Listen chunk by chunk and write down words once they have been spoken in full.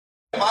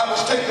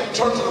Bibles, take them and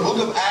turn to the book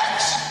of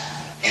Acts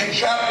in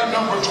chapter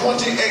number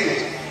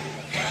 28.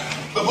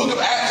 The book of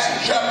Acts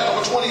in chapter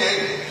number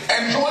 28.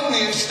 And join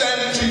me in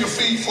standing to your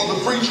feet for the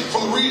preaching,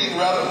 for the reading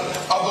rather,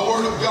 of the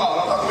Word of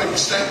God. I'm not going to make you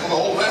stand for the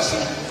whole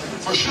message,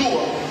 for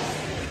sure.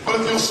 But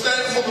if you'll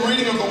stand for the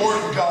reading of the Word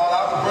of God,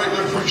 I would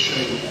greatly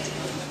appreciate it.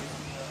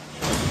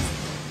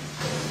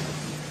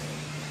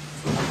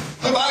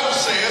 The Bible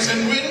says,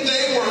 and when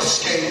they were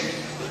escaped,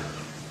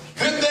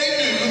 then they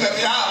knew that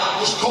the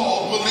island was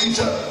called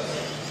Melita.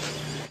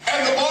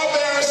 And the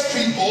barbarous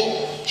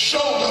people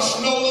showed us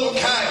no little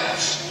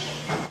kindness,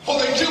 for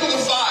they kindled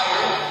a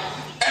fire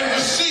and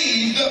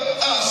received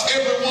us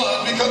every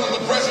one because of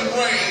the present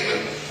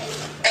rain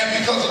and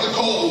because of the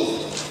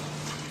cold.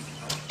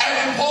 And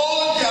when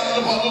Paul had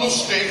gathered upon little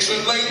sticks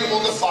and laid them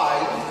on the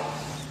fire,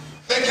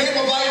 there came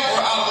a viper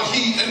out of the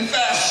heat and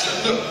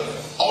fastened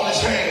on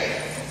his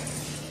hand.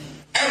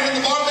 And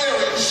when the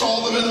barbarians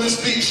saw the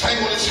venomous beast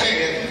hang on his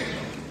hand,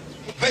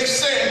 they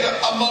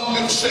said among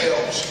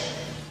themselves,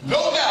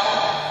 no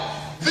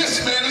doubt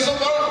this man is a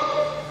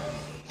murderer,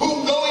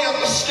 whom though he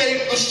hath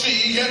escaped the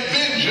sea, yet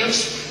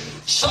vengeance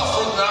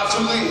suffereth not to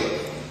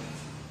live.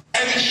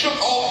 And he shook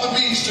off the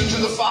beast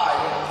into the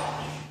fire,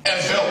 and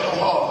felt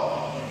no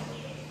harm.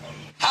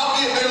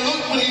 Howbeit they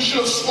looked when he should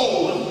have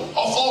swollen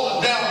or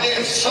fallen down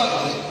dead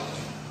suddenly.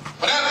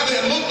 But after they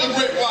had looked a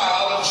great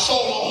while and saw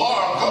no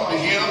harm come to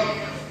him,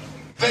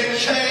 they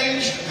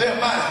changed their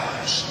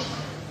minds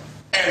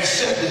and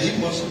said that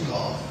he was a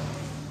god.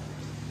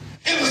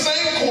 In the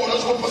same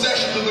quarters were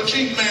possessions of the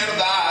chief man of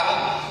the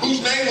island,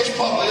 whose name was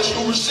Publius,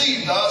 who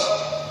received us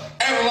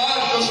and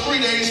lodged us 3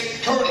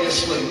 days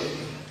courteously.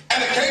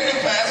 And it came to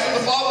pass that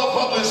the father of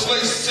Publius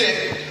lay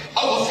sick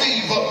of a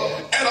fever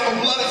and of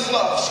a bloody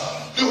flux,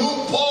 to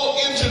whom Paul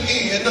entered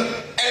in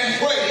and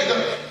prayed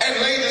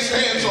and laid his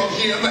hands on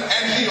him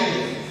and healed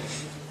him.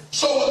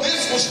 So when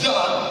this was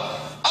done,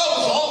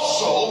 others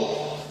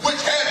also,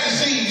 which had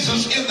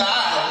diseases in the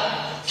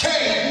island,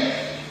 came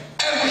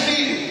and were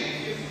healed,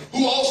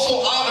 who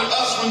also honored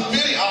us with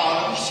many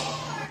honors.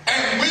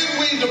 And when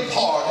we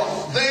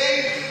departed,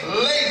 they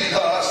laded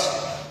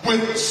us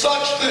with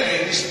such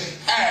things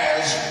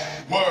as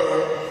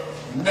were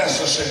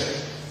necessary.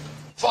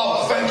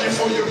 Father, thank you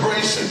for your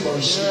grace and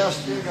mercy.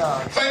 Yes, dear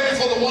God. Thank you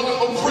for the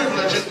wonderful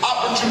privilege and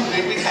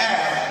opportunity we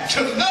have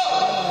to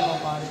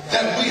know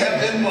that we have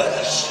been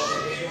blessed.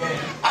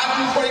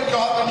 I do pray,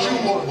 God, that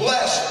you will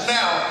bless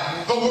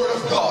now the Word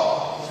of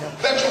God,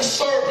 that you'll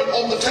serve it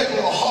on the table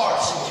of the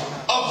hearts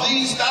of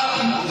these thy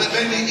people, that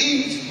they may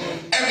eat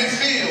and be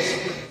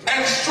filled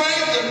and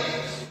strengthened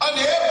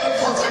unto every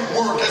perfect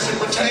work as it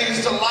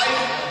pertains to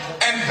life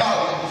and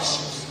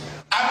godliness.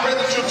 I pray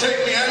that you'll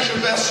take me as your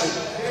vessel,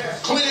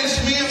 cleanse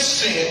me of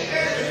sin,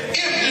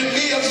 empty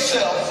me of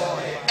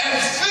self, and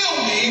fill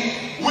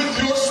me with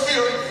your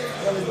Spirit.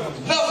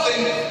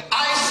 Nothing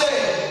I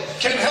say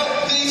can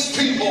help these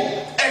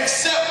people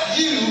except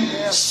you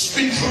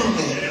speak through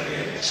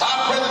me. So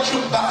I pray that you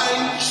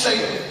bind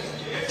Satan,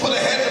 put a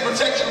hedge of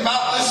protection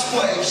about this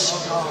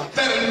place,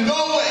 that in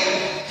no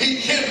way he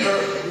hinder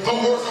the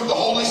work of the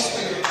Holy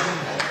Spirit.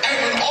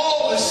 And when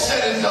all is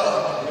said and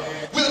done,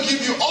 we'll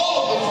give you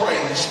all of the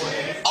praise,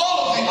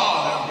 all of the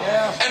honor,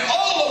 and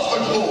all of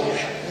the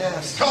glory.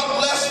 God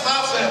bless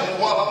my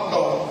family while I'm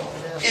gone.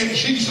 In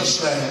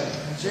Jesus'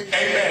 name,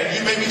 amen.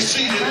 You may be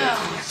seated.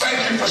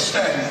 Thank you for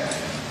standing.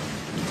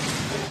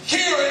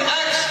 Here in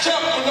Acts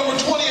chapter number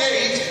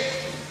 28,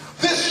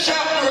 this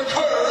chapter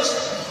occurs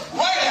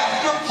right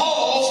after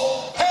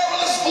Paul's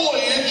perilous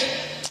voyage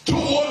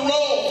toward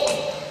Rome.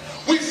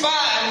 We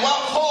find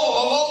while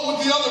Paul, along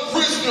with the other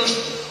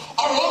prisoners,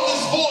 are on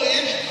this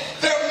voyage,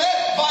 they're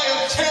met by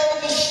a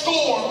terrible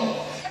storm.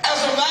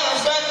 As a matter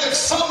of fact, at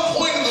some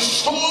point in the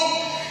storm,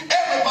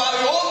 everybody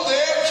on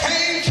there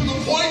came to the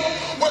point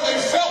where they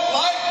felt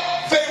like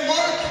they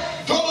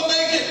weren't going to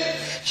make it.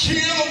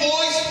 Hear the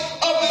voice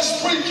of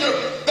this preacher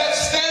that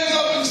stands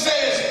up and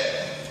says,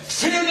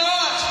 fear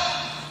not.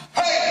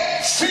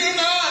 Hey, fear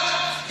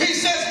not. He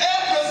says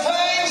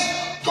everything's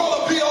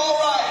going to be all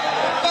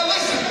right. Now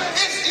listen,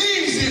 it's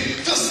easy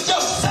to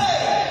just say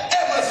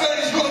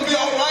everything's going to be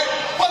all right,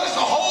 but it's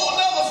a whole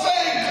other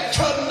thing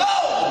to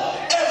know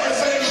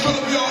everything's going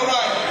to be all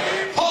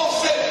right. Paul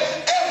said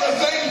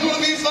everything's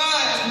going to be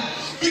fine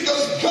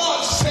because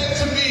God said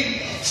to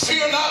me,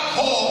 fear not,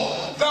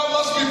 Paul, thou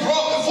must be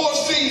brought before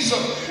Caesar.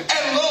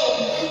 And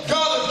lo,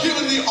 God hath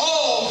given thee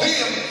all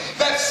them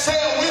that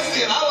sail with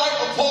thee. And I like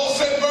what Paul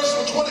said in verse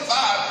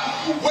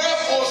 25.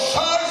 Wherefore,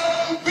 sirs,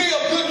 be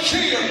of good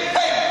cheer.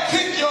 Hey,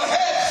 keep your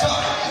heads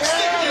up.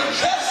 Stick your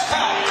chest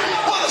out.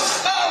 Put a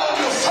smile on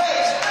your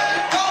face.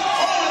 Don't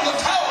throw in the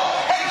towel.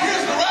 Hey,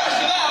 here's the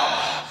rationale.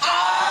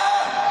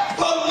 I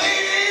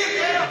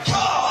believe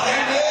God.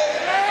 Amen.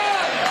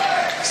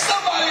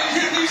 Somebody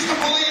here needs to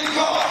believe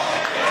God.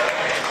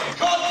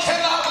 God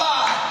cannot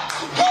lie.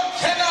 God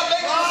cannot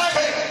make a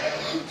mistake.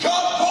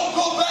 God won't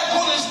go back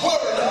on his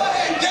word.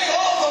 Yea,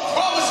 all the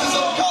promises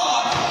of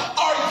God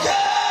are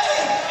yea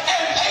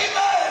and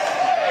amen.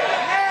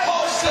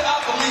 Paul said, I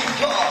believe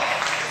God.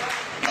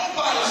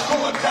 Nobody's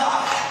going to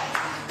die.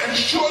 And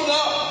sure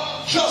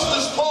enough, just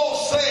as Paul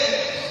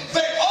said,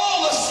 they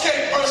all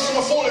escaped, verse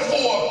number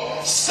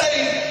 44,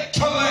 safe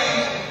to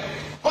land.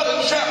 But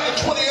in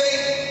chapter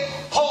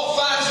 28, Paul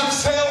finds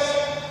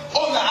himself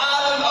on the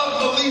island of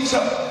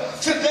Melita,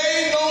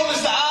 today known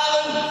as the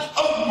island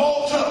of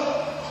Malta.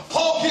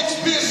 Paul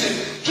gets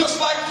busy, just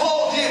like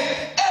Paul did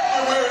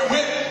everywhere he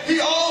went.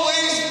 He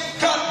always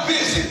got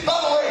busy. By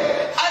the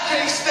way, I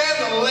can't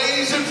stand a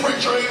lazy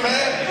preacher,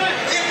 amen.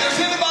 If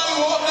there's anybody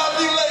who ought not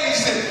be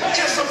lazy,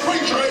 it's a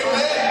preacher,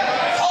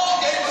 amen.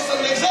 Paul gave us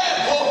an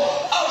example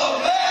of a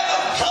man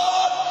of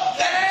God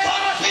that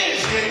got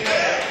busy,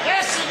 amen.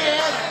 Yes, he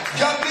did.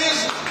 Got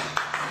busy.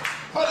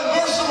 But in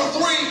verse number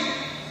 3,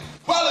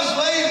 while he's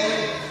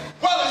laboring,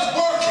 while he's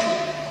working,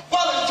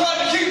 while he's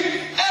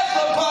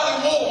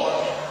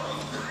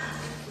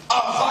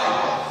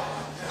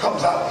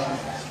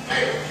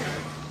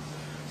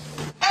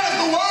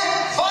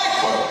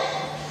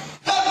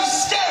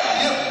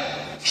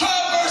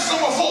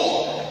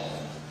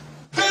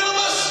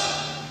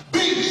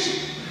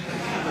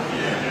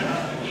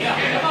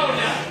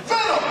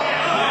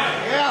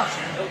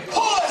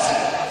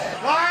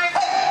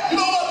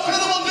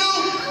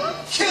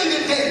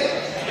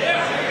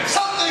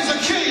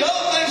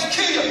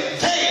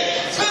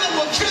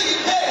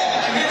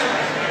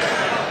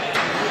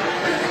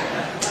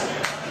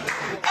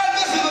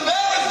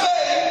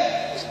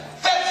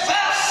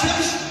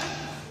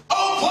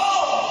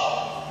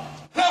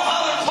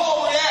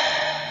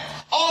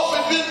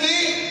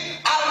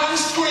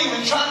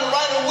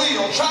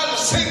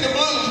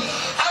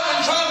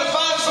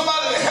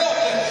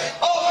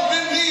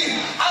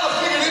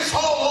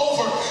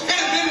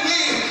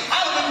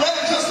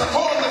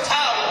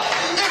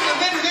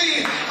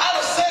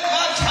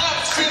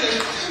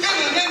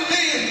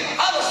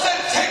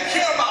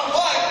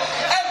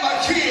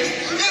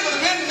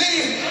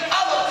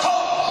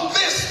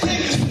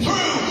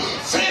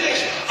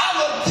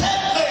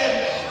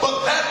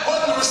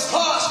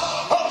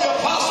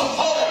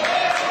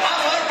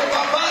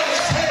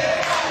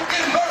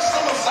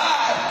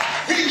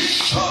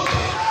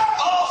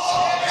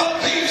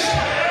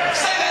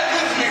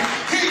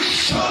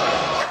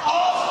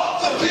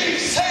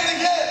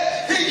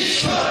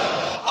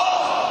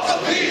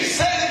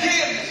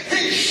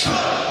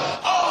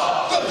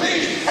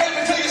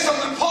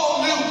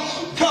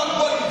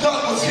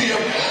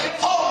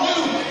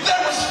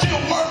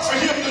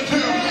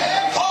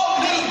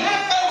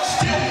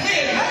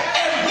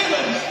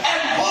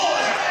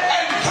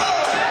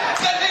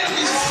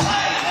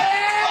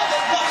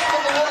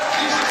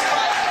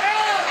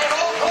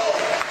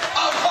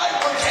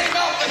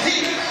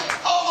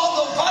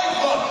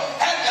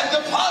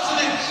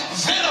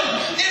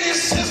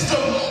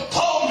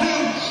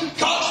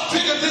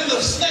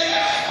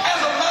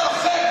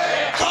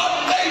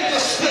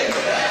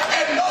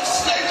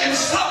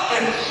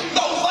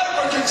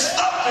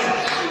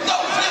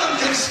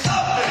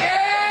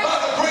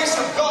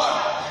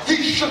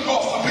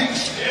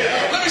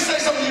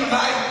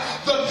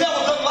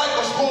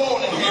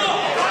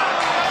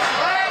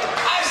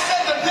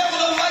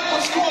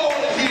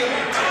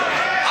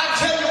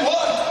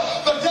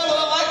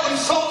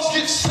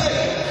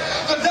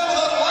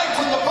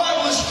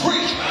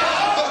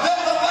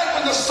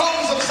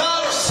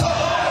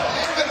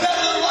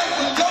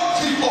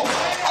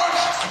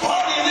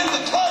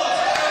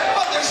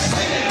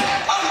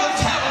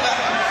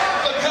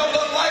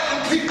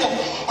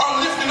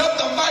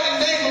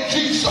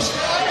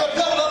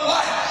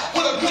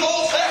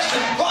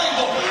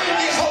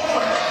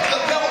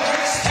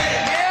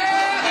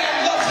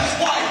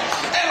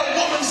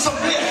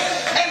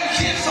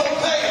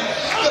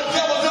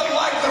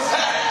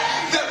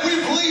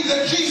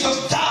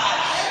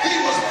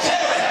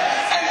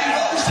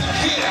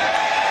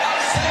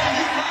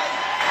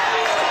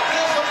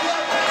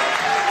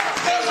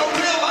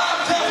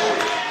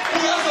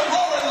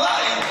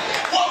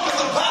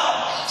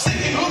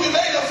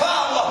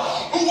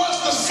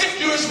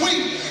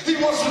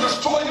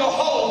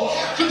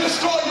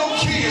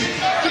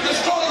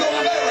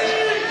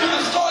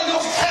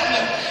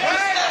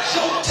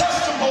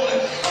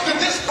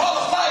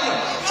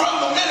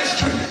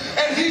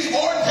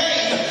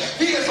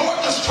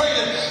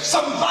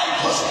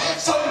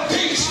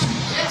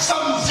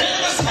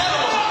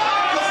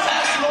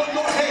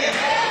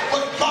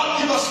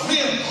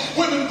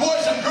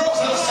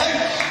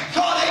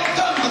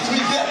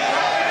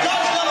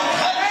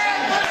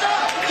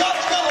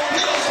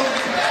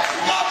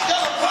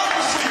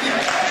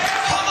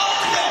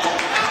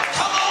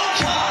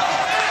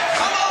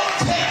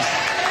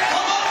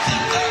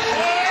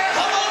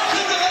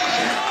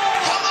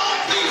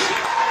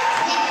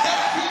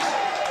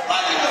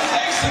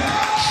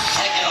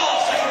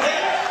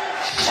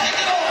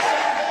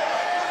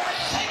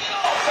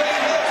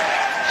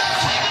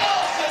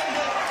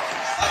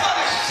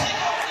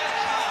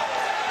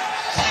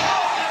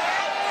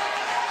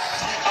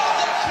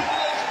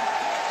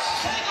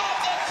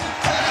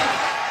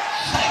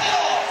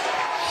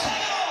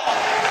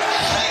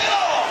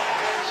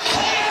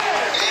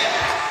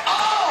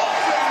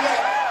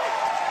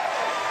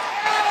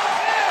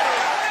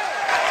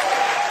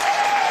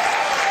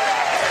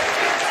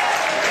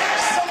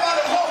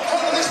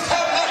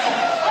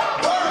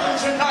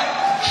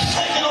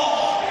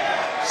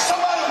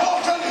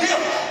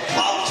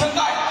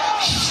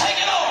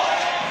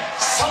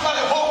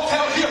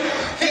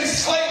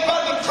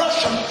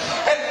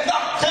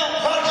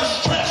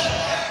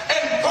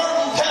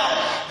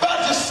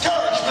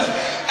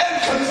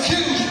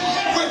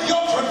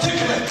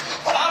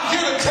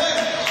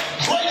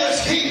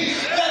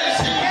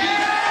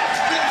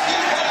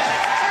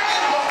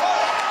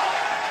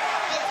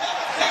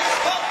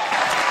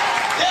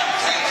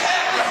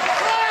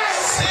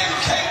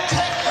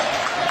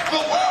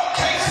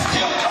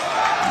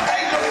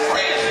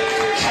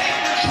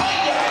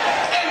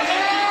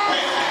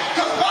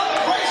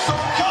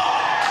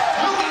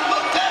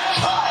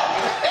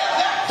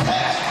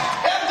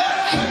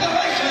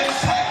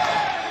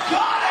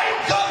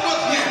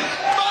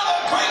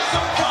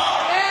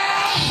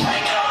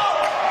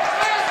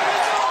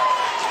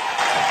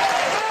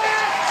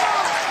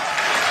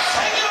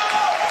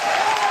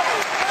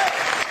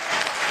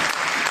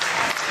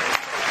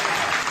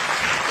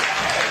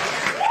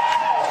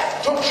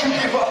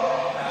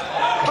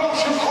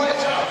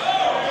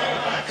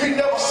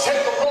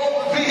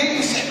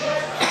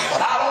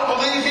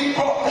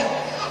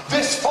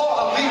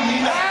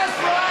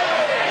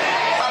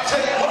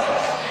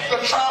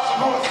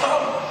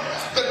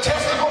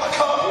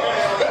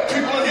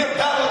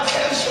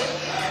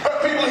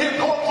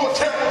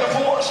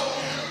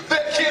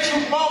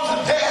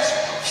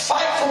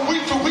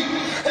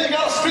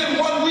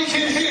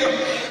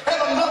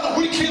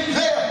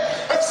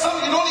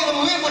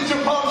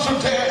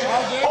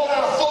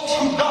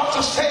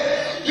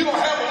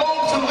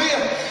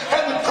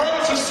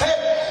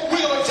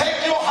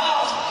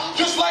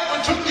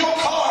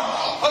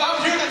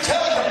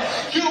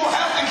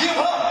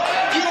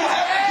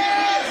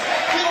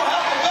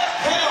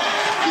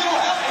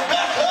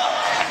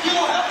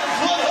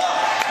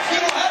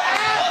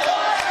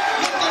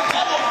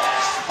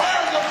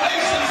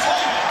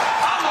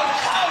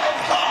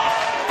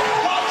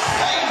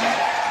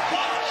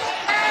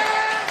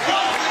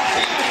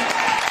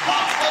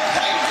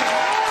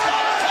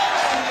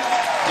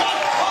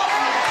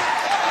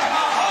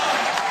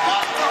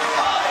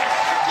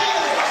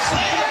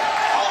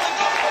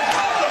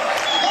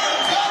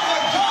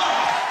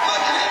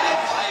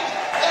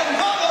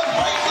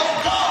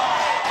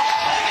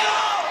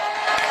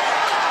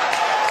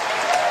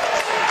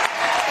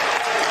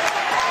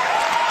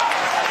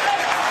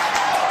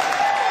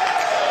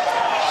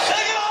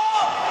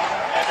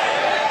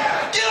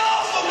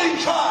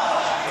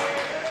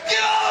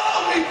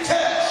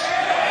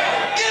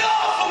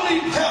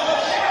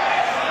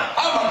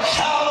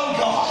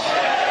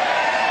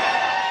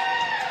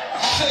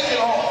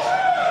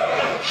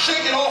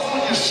Shake it off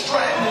when you're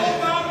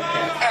stranded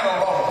and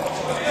alone.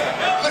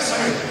 Listen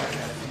to me.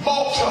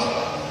 Malta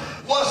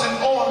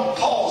wasn't on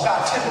Paul's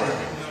itinerary.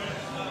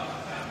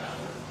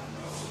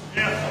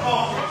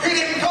 He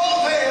didn't go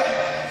there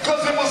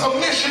because it was a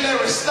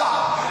missionary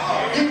stop.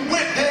 He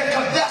went there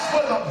because that's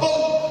where the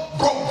boat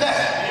broke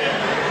down.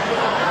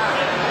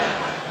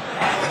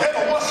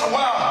 Every once in a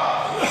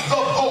while, the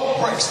boat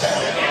breaks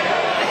down.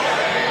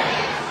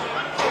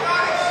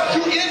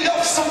 You end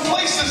up some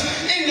places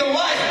in your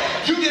life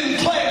you didn't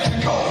plan to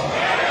go.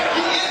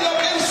 You end up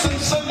in some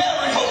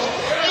scenarios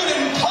you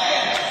didn't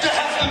plan to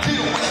have to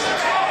deal with.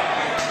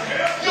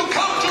 You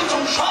come through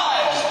some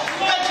trials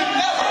that you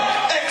never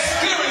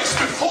experienced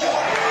before.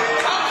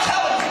 I'm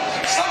telling you,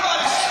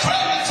 somebody's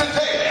stranded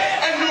today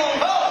and you're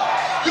alone.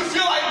 You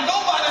feel like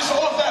nobody's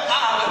on that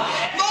island.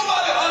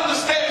 Nobody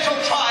understands your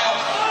trial.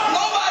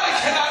 Nobody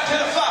can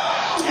identify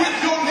with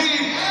your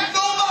need.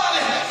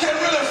 Nobody can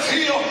really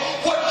feel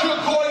what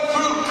you're going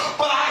through.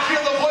 But I hear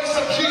the voice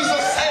of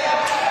Jesus saying,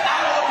 I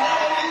will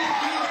never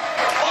leave you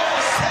or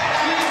forsake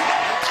you.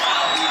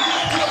 I'll be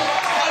with you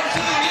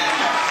until the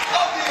end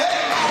of the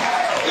age.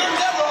 You're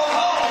never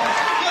alone.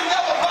 You're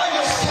never by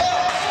yourself.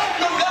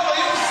 You're never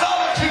in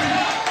solitude.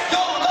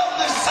 Your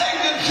lovely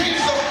Savior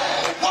Jesus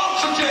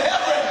walks with you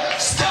every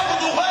step of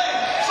the way.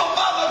 So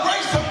by the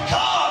grace of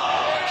God,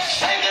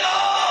 shake it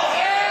off.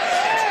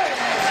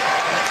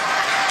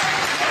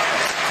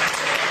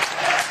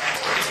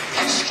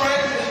 He's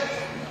stranded.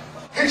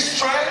 He's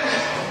stranded.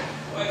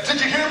 Did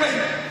you hear me?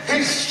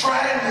 He's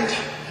stranded.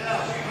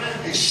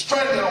 He's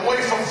stranded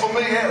away from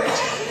familiarity.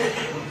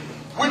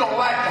 We don't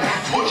like to be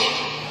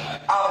pushed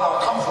out of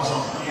our comfort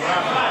zone.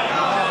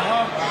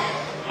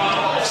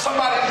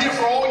 Somebody here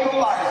for all your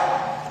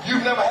life,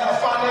 you've never had a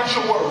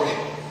financial worry.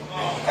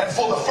 And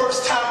for the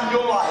first time in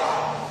your life,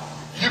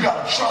 you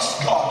got to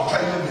trust God to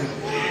pay your bill.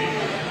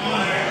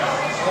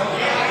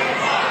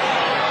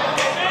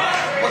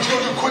 What you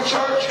going to do, quit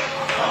church?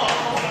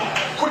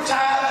 Quit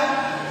tithing?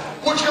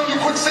 What you going to do,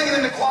 quit singing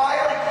in the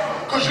choir?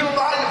 Because you don't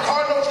know how your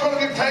car note's going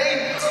to get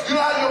paid. You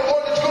know how your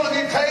mortgage is going to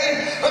get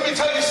paid. Let me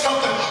tell you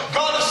something.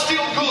 God is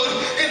still good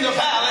in the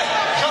valley,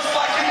 just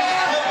like He was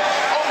good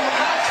on the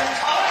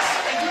mountaintop.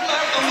 And you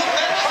have to look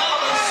that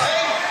trial and say,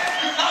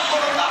 you're not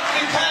going to knock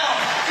me down.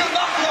 You're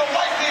not going to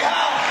wipe me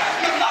out.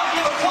 You're not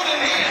going to put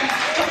an end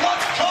to what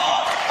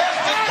God has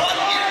begun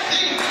in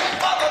thee.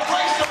 By the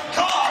grace of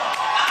God,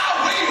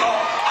 I will.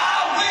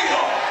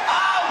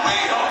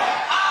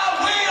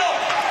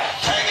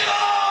 Take it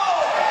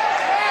all.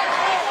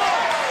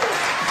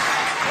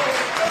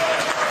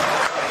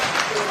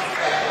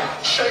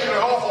 Shaking it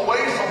off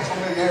away from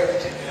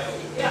familiarity.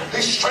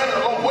 He's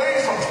stranded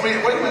away from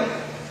familiarity. Wait a minute.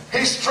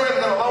 He's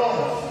stranded alone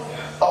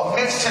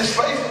amidst his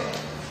faith.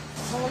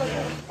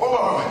 Wait.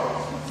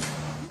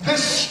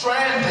 This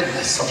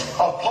strandedness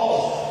of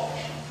Paul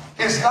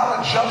is not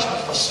a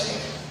judgment for sin.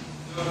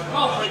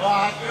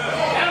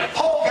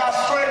 Paul got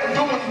stranded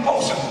doing what he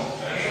supposed to do.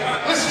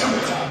 Listen to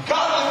me.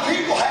 Godly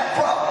people have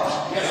problems.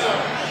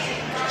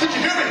 Did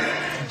you hear me?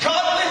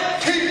 Godly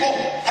people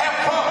have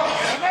problems.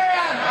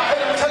 Hey,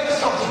 let me tell you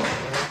something.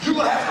 You're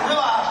going to have to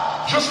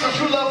realize just because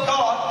you love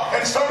God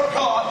and serve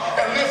God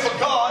and live for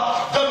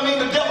God doesn't mean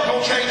the devil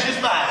don't change his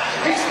mind.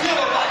 He still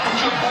don't like what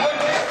you're doing.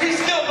 He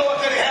still knows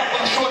that it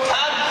happened in a short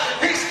time.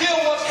 He still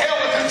wants hell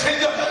to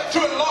continue to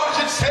enlarge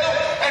itself.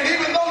 And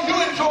even though you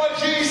enjoy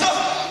Jesus,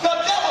 the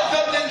devil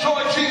doesn't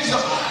enjoy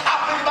Jesus. I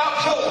think about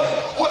Job.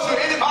 Was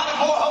there anybody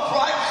more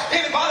upright?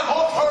 Anybody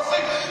more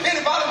perfect?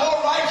 Anybody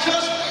more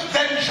righteous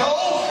than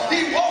Job?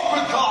 He walked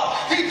with God.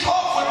 He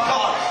talked with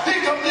God.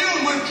 He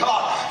communed with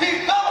God.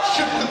 He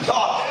fellowshiped with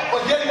God.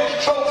 But yet he was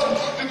chosen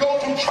to go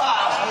through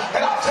trials.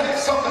 And I'll tell you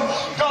something.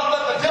 God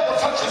let the devil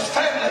touch his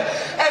family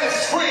and his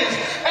friends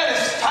and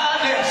his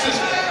finances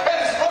and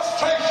his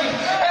frustration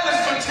and his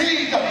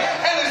fatigue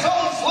and his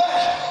own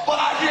flesh. But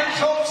I hear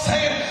Job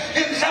saying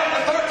in chapter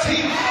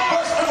 13,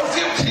 verse number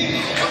 15,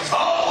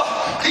 though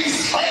he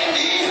slay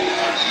me,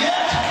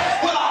 yet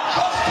will I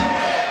trust him.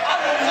 I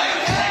will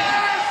maintain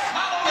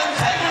my own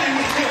integrity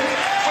with him.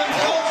 When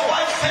Job's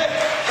wife said,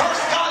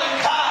 curse God and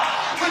die.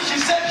 When she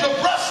said, you're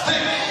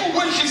breasting.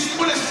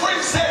 When his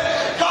friend said,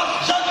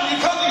 God's judging you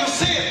because of your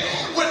sin.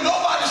 When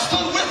nobody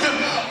stood with him,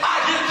 I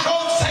hear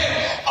Job saying,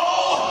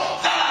 oh,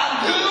 that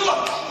I knew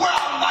where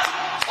I might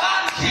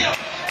find him.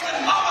 When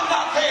mama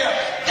not there,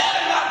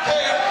 daddy not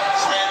there,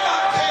 friend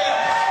not there,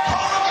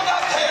 coworker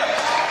not there.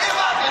 If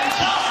I can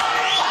just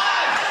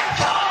find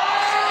God,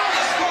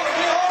 it's going to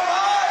be all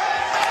right.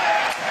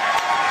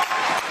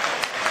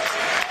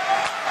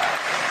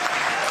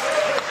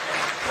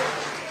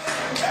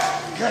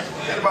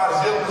 Anybody's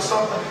dealing with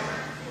something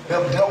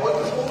they've dealt with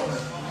before?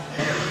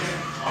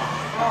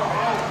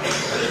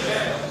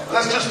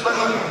 Let's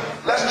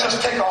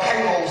just take our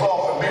halos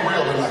off and be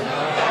real tonight.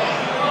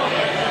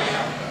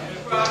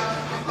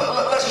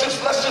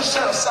 Let's just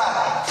set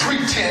aside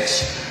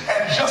pretense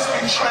and just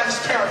be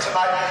transparent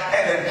tonight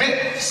and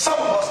admit some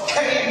of us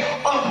came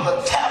under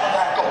the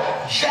tabernacle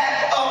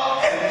jacked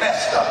up and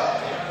messed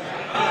up.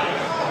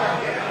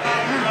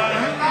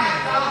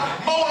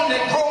 Moaning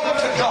and groaning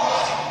to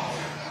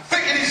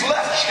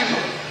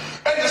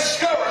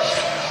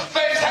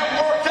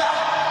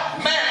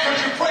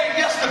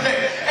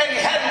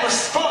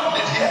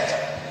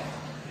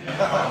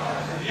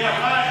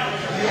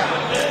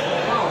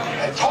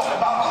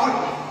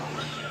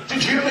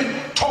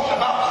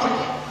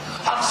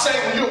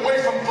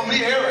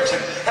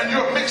and you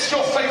mix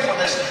your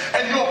faithfulness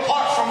and you're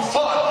apart from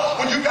fun,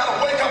 when you got to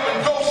wake up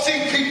and go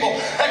see people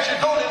that you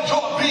don't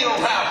enjoy being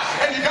around,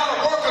 and you got to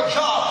work a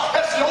job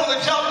that's the only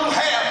job you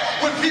have,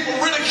 when people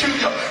ridicule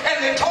you and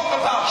they talk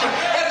about you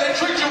and they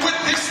treat you with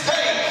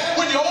disdain,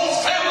 when your own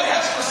family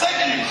has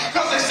forsaken you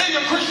because they say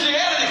your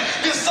Christianity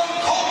is some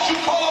cult you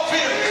call up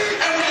in,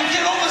 and when you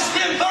get home and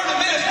spend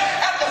 30 minutes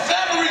at the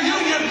family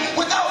reunion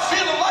without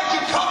feeling like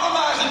you're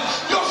compromising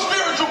your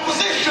spiritual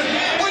position,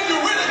 when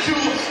you're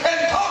ridiculed and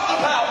talked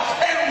about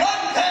and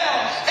run down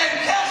and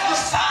cast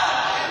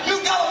aside, you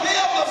got to be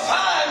able to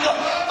find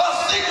a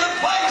secret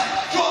place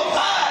to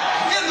abide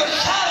in the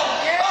shadow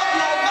of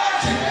your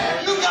mountain.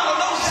 You got to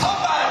know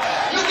somebody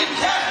you can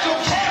cast your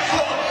cares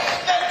on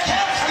that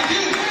cares for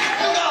you.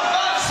 You got to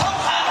find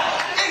somehow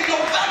in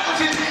your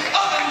faculties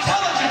of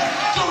intelligence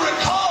to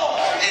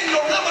recall in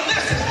your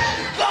reminiscence,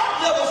 God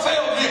never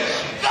failed me,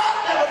 God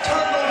never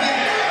turned on me,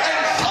 and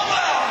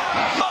somehow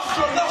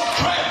muster enough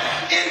strength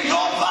in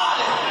your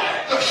body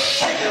to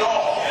shake it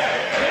off.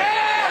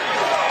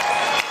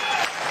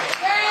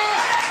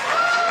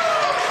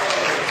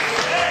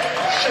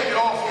 Shake it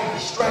off when you're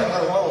stranded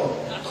alone.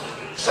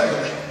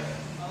 Secondly,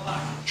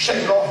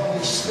 shake it off when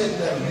you're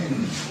smitten and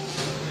abused.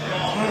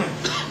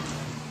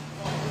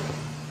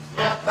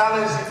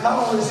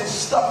 Not only is he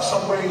stuck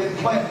somewhere he didn't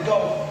plan to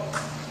go,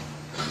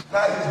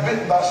 now he's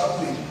bitten by some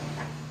weed.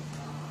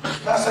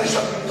 Can I say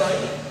something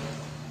tonight?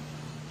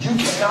 You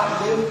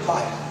cannot live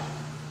life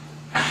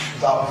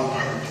without being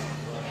hurt.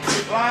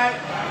 Right.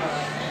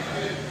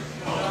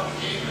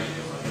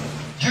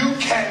 You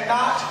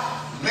cannot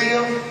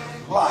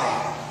live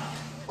life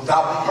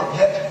without being hurt.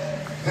 Yet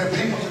there are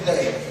people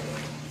today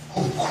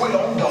who quit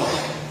on God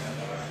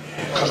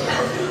because they're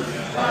hurt.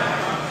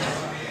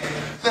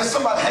 There's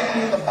somebody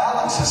hanging in the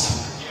balances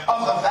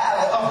of the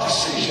valley of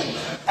decision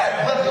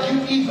and whether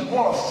you even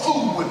want to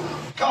fool with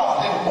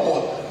God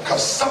anymore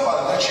because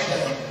somebody let you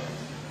down.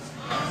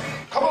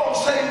 Come on,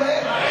 say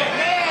amen.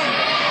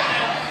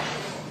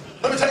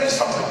 Let me tell you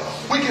something.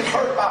 We get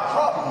hurt by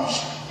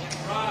problems.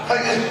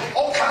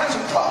 All kinds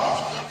of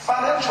problems.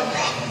 Financial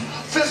problems,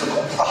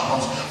 physical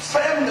problems,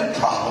 family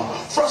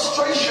problems,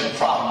 frustration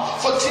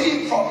problems,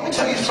 fatigue problems. Let me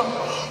tell you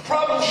something.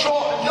 Problems show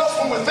up, and just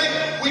when we think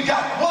we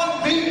got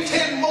one beat,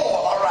 10 more,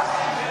 all right.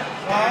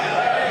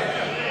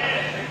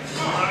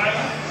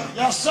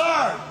 Yes, sir.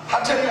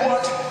 I tell you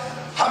what,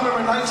 I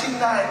remember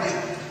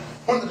 1990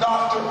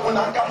 when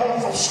I got home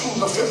from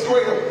school as a 5th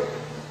grader,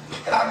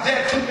 and our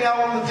dad took me out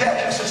on the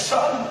deck and said,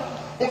 son,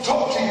 I want to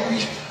talk to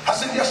you. I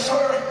said, yes,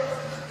 sir.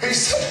 He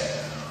said,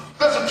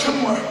 there's a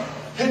tumor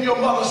in your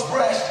mother's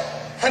breast,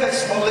 and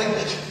it's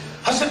malignant.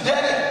 I said,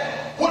 Daddy,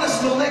 what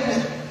is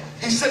malignant?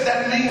 He said,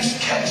 that means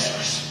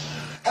cancerous.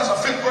 As a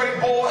 5th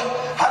grade boy,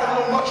 I didn't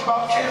know much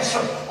about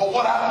cancer, but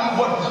what I knew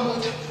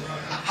wasn't good.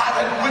 I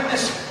had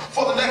witnessed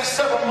for the next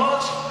several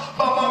months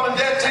my mom and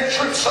dad take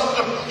trips up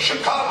to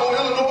Chicago,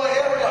 Illinois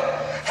area,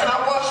 and I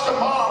watched a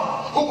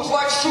mom who was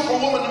like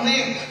Superwoman to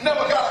me,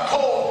 never got a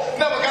cold,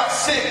 never got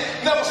sick,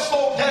 never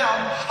slowed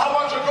down. I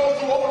watched her go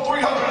through over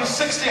 360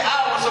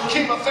 hours of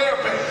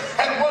chemotherapy,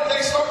 and one day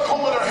start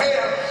combing her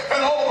hair,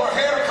 and all of her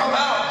hair come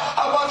out.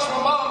 I watched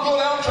my mom go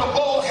down to a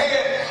bald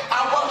head.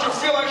 I watched her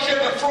feel like she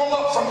had to throw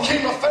up from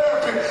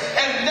chemotherapy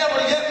and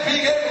never yet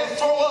being able to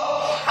throw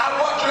up. I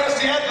watched her as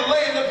she had to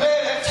lay in the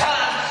bed at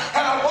times,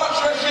 and I watched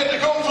her as she had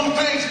to go through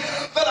things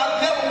that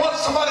I never want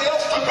somebody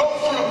else to go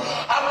through.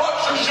 I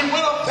watched her, she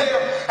went up there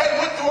and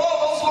went through all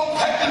those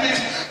lumpectomies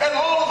and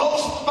all of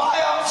those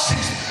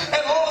biopsies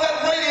and all of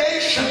that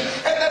radiation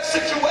and that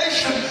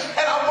situation,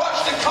 and I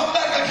watched it come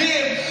back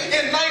again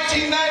in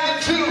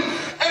 1992,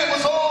 and it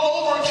was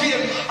all over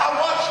again. I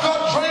watched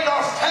God drain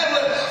our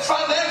family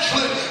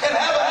financially and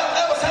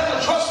have us have to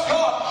trust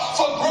God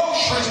for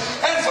groceries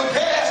and for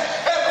gas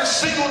every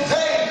single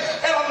day.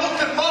 And I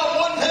looked at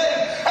Mom one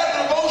day at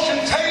the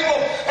devotion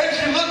table, and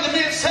she looked at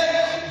me and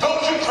said,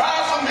 don't you cry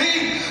for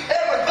me.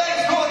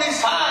 Everything's going to be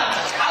fine.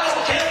 I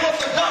don't care what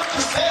the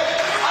doctor said.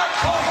 I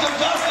talked to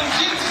Dr.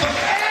 Jesus,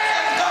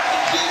 and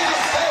Dr. Jesus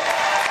said,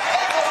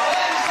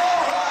 everything's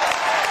all right.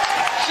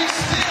 She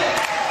still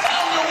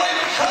found her way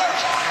to church,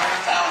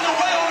 found her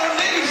way on her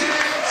knees,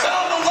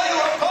 found her way to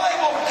her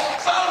Bible,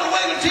 found her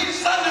way to teach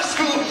Sunday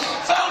school,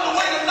 found her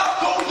way to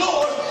knock on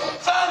doors,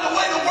 found her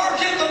way to work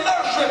in the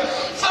nursery,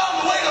 found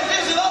her way to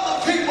visit other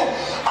people.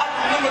 I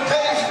can remember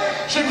days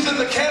she was in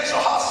the cancer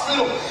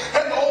hospital,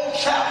 and the old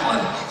chaplain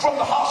from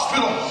the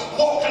hospital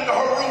walked into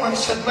her room and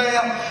said,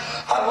 ma'am,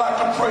 I'd like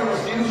to pray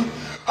with you.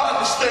 I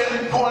understand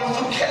you're going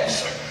through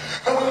cancer,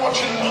 and we want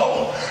you to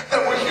know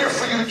that we're here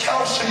for you to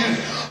counsel you.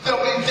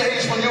 There'll be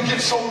days when you'll get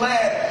so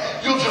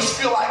mad, you'll just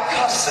feel like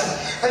cussing,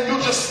 and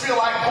you'll just feel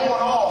like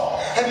going off,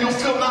 and you'll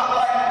feel not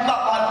like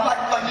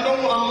you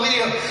don't want to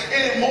live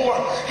anymore.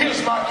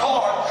 Here's my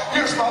card,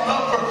 here's my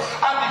number.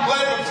 I'd be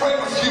glad to pray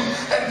with you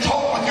and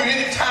talk with you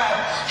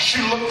anytime. She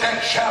looked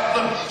at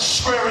chaplain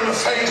square in the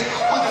face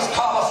with his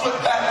collar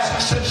flipped back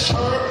and said,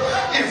 sir,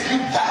 if you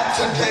die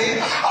today,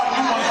 are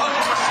you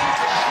 100%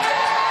 sure?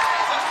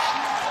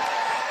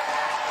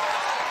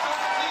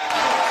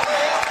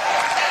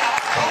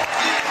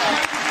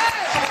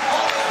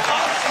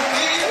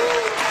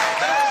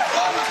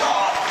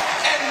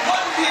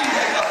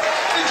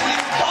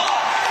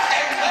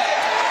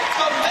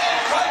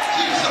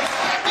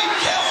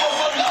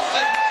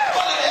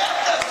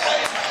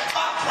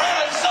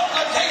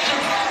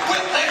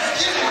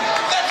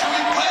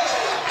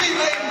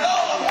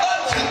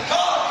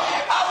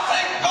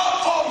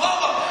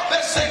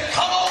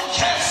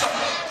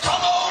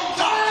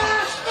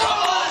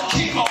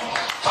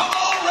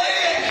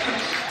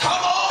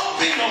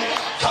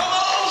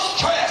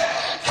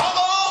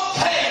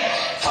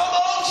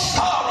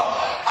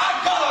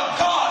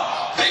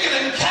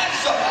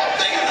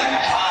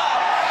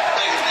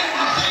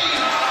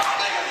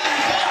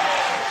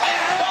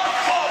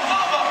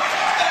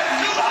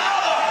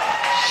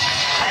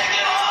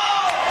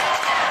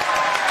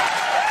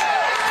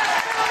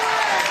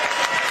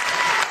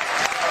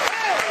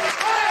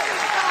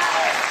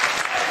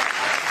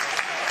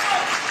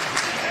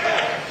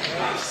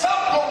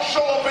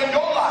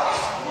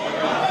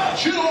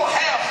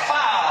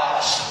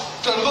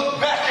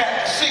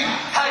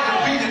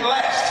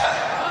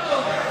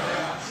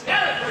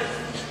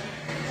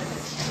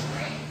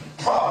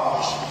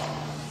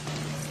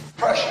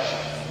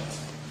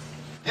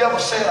 You ever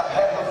said, I've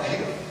had enough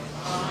here?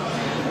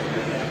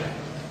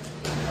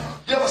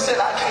 You ever said,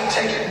 I can't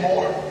take it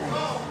more?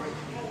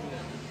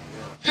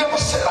 You ever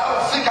said, I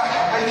don't think I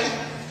can make it?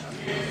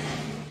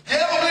 You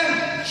ever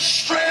been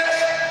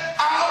stressed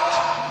out?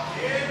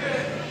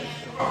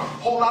 A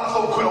whole lot of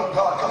folk quit on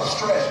God because of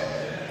stress.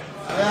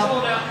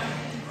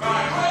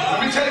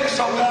 Let me tell you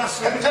something.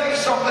 Let me tell you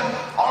something.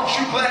 Aren't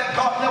you glad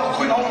God never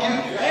quit on you?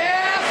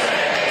 Yes.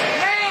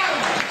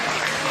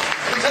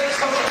 Let me tell you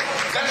something.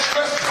 That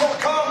stress is going to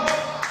come.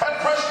 That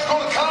pressure is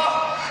going to come.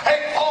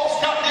 Hey, Paul's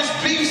got this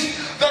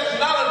beast that is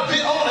not a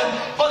bit on him,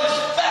 but it's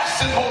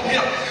fastened on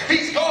him.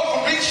 He's gone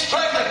from being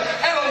stranded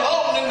and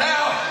alone, and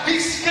now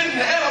he's smitten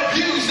and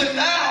abused, and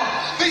now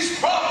these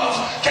problems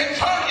can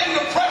turn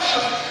into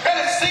pressure, and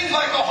it seems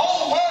like the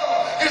whole world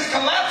is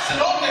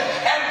collapsing on him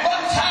at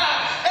one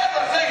time.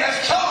 Everything has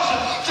chosen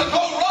to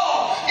go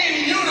wrong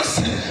in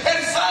unison,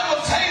 and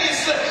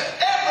simultaneously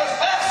every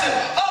facet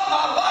of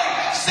my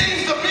life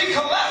seems to be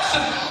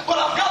collapsing. But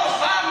I've got to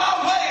find my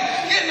way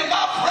into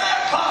my prayer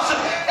closet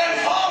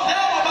and fall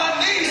down on my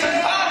knees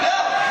and find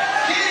out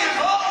He is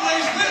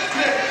always with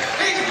me.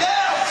 He's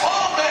there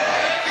for me.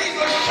 He's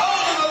the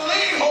shoulder to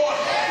lean on.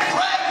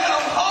 Bread when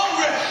I'm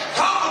hungry,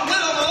 comfort when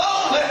I'm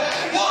lonely,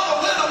 water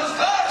when I'm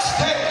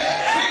thirsty,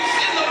 peace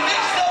in the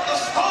midst of the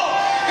storm.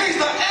 He's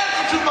the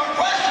answer to my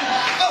question,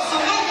 the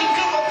solution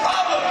to my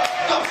problem,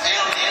 the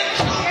fill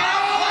into my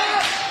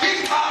place.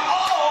 He's my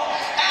all,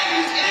 and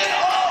He's in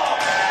all.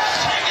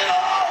 Shake it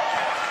off.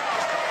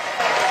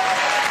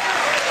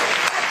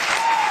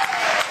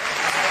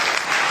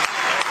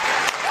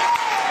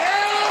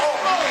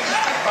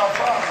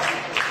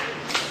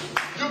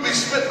 You'll be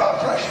smitten by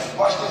pressure.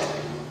 Watch this.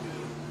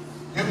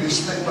 You'll be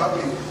smitten by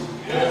people.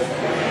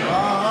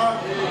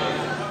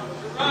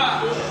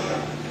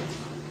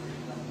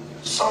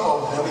 Some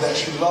of them that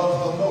you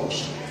love the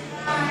most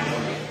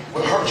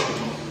will hurt you.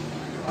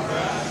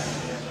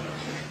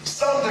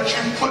 Some that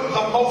you put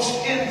the most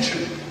into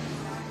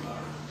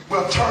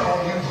will turn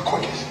on you the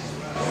quickest.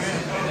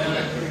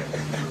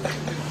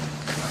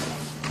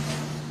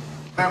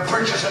 There are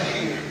preachers in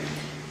here.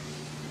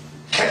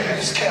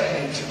 Candidates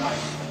campaign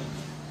tonight.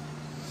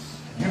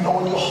 You know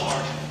in your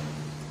heart,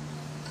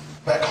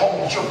 back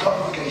home with your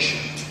congregation,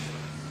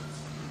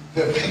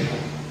 there are people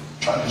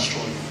trying to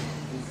destroy you.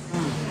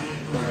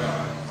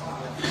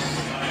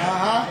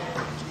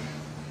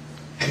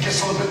 It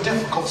gets a little bit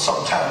difficult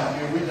sometimes when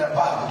you read that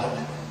Bible,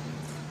 doesn't it?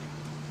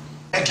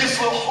 It gets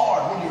a little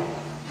hard when you're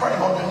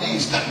praying on your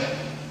knees, doesn't it?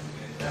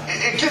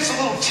 It gets a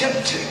little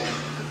tempting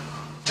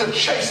to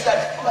chase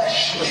that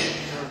fleshly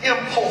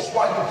impulse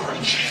while you're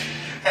preaching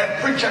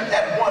and preach at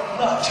that one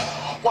nut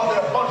while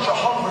there are a bunch of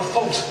hungry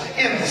folks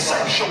in the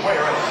sanctuary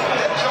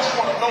that just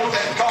want to know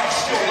that God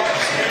still loves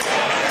you.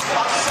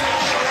 I said,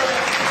 church,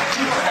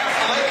 you're going to have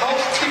to let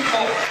those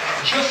people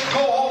just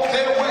go on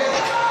their way.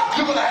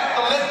 You're going to have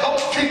to let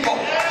those people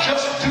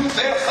just do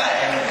their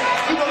thing.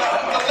 You're going to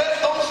have to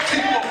let those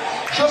people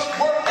just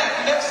work that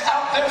mess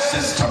out their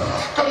system.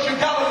 Because you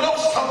got to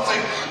know something.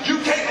 You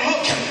can't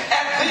look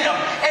at them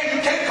and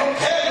you can't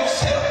compare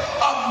yourself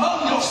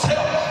among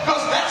yourself,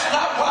 because that's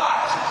not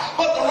wise.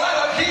 But the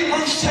writer of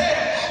Hebrews said,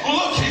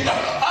 looking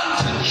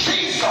unto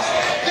Jesus,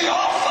 the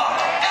author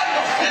and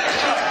the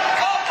finisher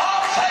of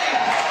our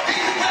faith.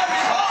 He's where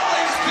He's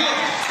always been.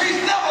 He's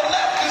never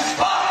left His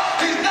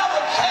spot. He's never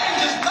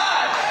changed His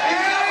mind.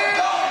 He's never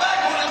gone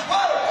back on His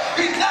word.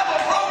 He's never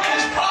broken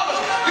His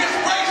promise. His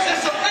grace is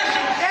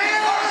sufficient.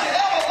 His mercy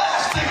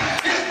everlasting.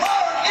 His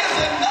word is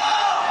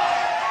enough.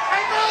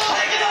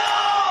 Shake it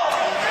off.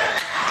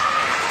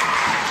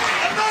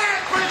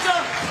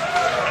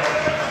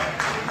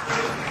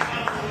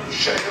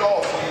 Shake it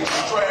off when you're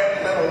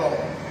stranded and alone.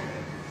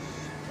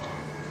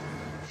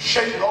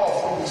 Shake it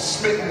off when you're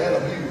smitten and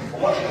abused.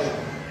 Watch this.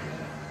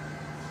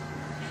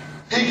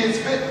 He gets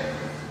bitten.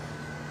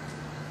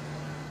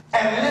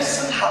 And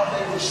listen how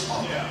they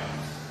respond.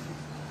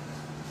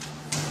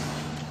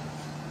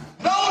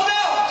 No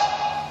doubt,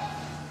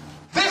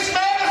 this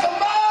man is a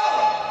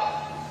murderer,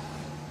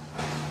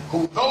 who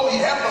though he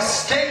hath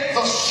escaped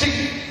the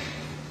sheep,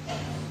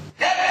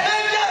 yet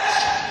vengeance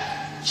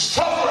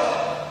suffereth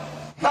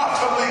not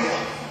to live.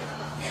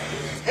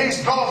 He's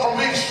gone from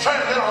being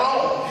stranded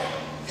alone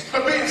to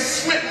being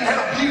smitten and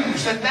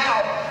abused, and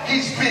now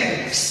he's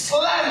being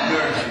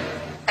slandered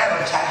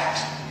and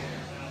attacked.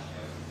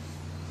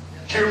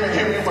 Hear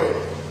me well.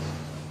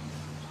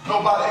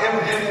 Nobody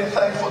ever did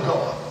anything for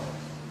God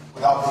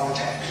without being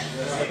attacked.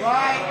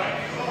 Right.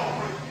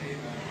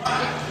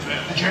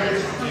 Did you hear me?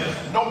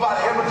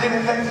 Nobody ever did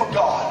anything for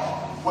God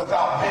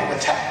without being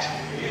attacked.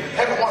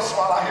 Every once in a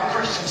while I hear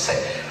Christians say,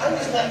 I'm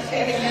just not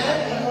feeling it.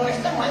 I don't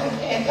understand why you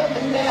can't help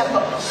it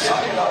now.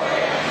 Suck it up.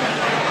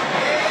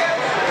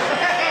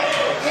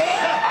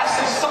 I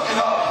said, suck it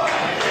up.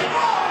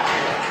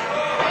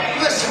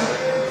 Listen,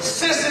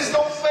 sissies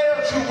don't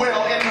fare too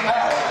well in the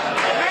battle.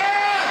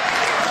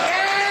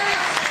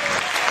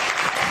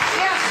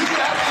 You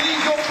have to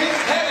leave your big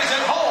panties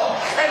at home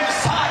and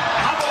decide,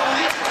 I'm going to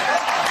live for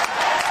God.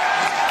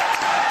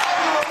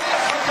 I'm going to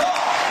live for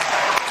God.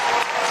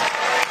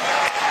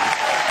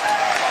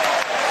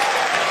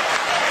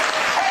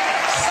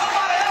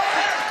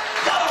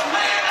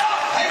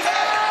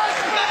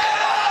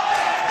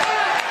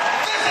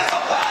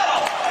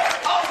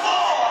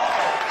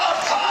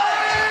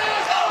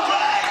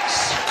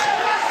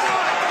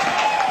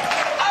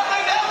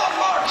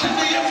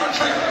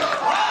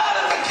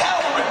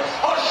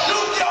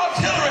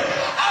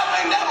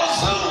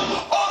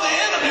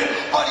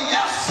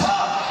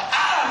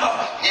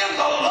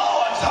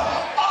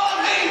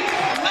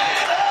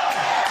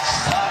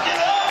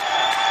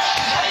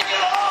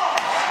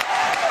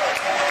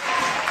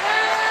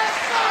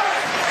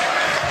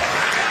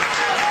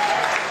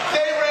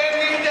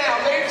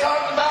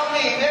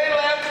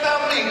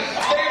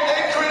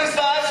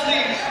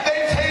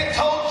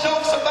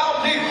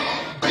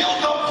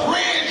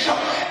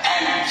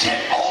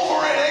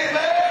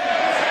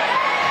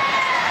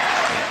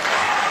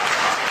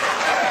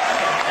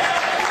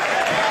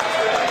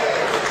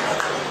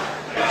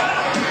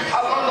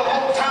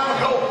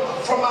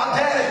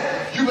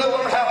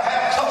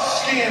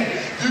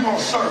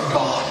 serve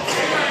God.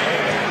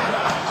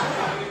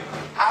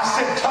 I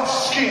said tough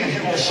skin if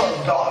you're going to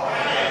serve God.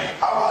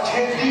 I watch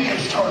head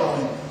deacons turn on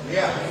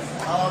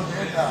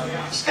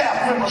him.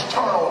 Staff members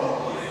turn on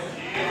him.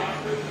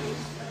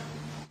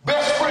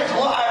 Best friends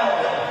lie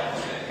on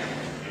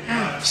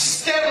him.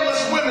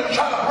 Scandalous women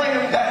try to bring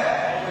him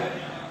down.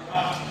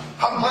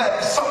 I'm glad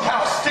he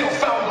somehow still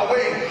found a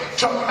way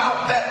to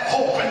mount that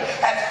pulpit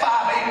at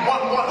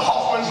 5811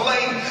 Hoffman's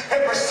Lane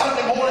every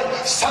Sunday morning,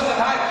 Sunday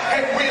night,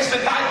 and Wednesday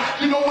night.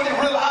 You know what he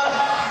realized?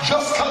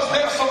 Just because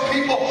there's some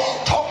people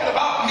talking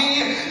about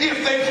me,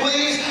 if they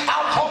please,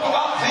 I'll talk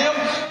about them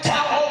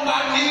down on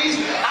my knees.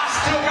 I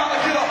still got to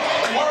get a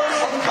word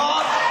from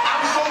God.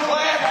 I'm so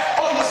glad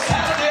on the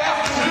Saturday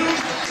afternoons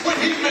when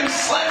he's been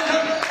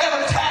slandered and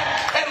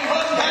attacked and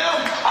run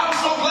down, I'm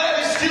so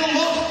glad he still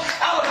looked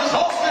out of his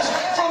office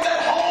from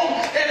that home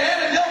in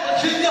Annandale,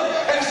 Virginia,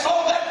 and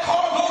saw that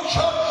cargo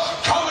truck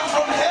coming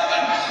from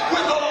heaven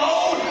with a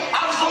load.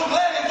 I'm so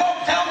glad he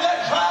walked down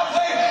that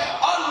driveway,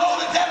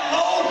 unloaded that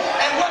load,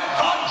 and what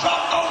God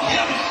dropped on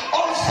him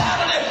on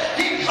Saturday,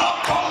 he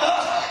dropped on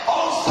us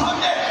on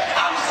Sunday.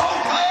 I'm so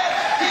glad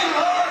he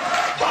learned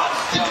God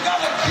still got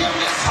to give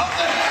me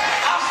something.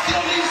 I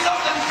still need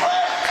something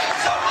fresh,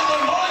 something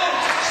anointed,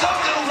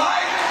 something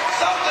right,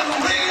 something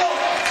real,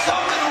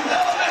 something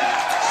relevant,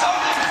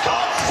 something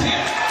God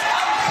sent.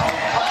 I'm so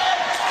glad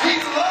he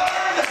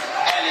learned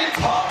and he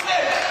taught me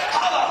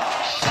how to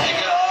shake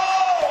it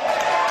all.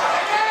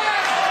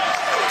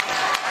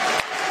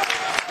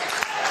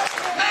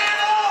 Man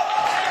up!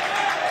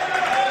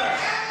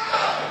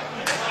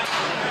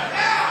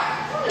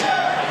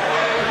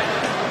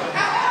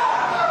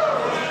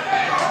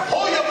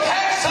 Pull your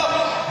pants up,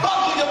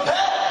 buckle your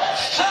belt,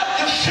 strap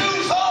your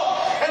shoes on,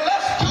 and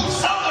let's do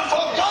something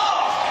for God.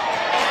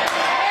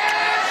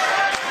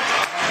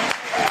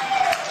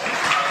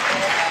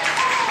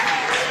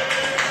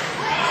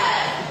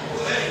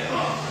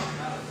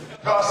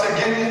 God said,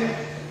 Gideon,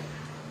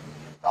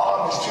 the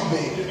army's too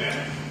big.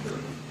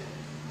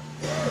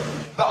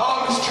 The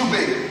army's too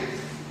big.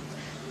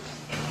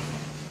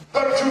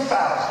 32,000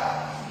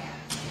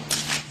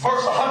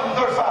 versus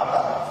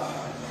 135,000.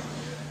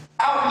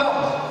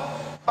 Outnumbered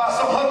by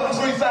some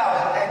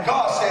 103,000. And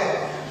God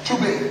said, too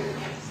big.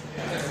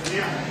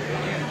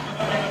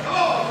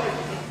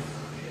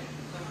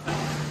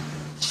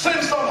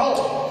 Send some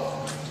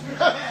home.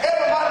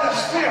 Everybody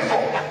that's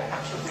fearful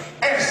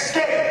and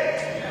scared,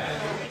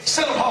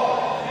 send them home.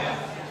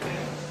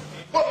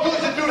 What good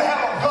does it do to have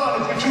a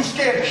gun if you're too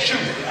scared to shoot?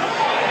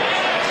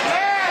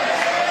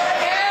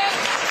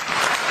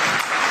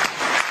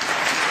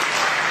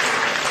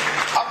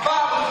 A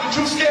Bible if you're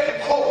too scared to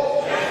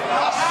quote.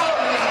 A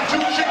sermon if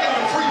you're too chicken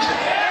to preach it.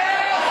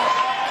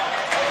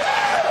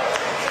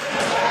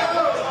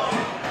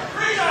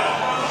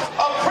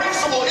 A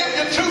principle if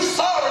you're too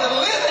sorry to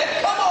live it.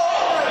 Come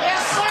on.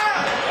 Yes, sir.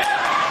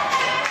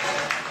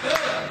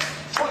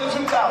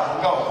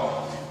 22,000 gone.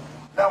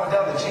 Now we're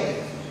down to 10.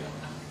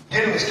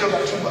 Gideon still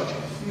got too much.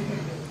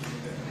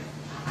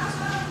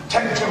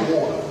 Take it to the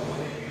water.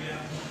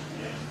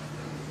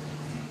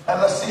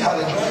 And let's see how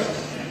they drink.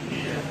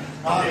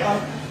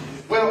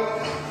 Well,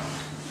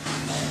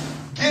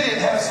 Gideon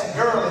has some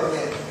girl in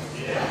there.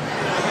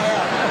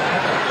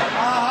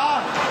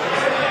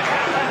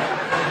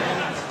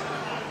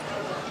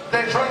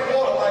 They drink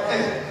water like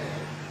this.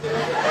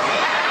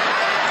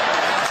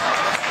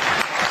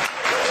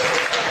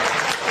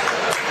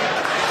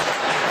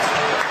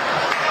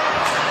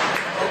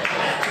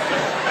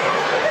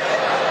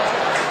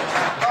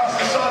 God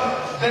said, son,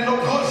 they're no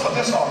good for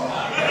this army.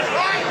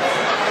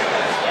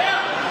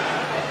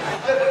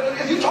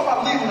 If you talk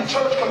about leaving the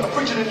church because the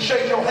preacher didn't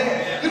shake your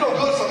hand, you're no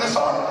good for this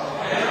army.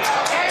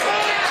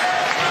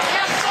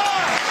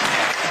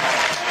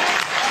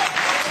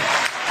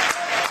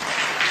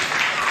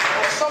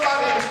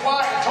 Somebody in the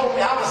choir told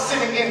me I was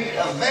singing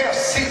in their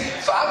seat,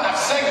 so I'm not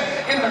singing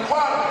in the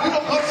choir. You're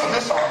no good for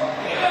this army.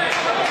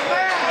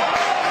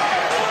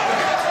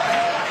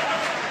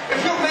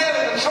 If you're a man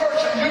in the church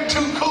and you're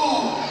too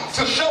cool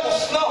to shovel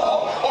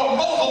snow or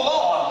mow the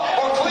lawn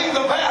or clean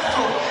the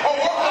bathroom or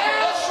work on the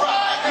bus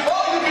ride, if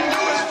all you can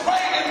do is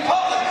pray in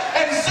public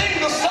and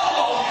sing the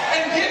solo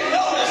and get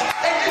noticed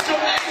and get your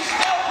name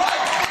spelled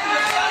right in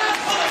the Sunday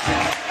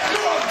bulletin,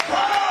 you're a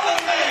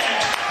burning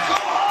man. Go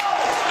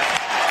home.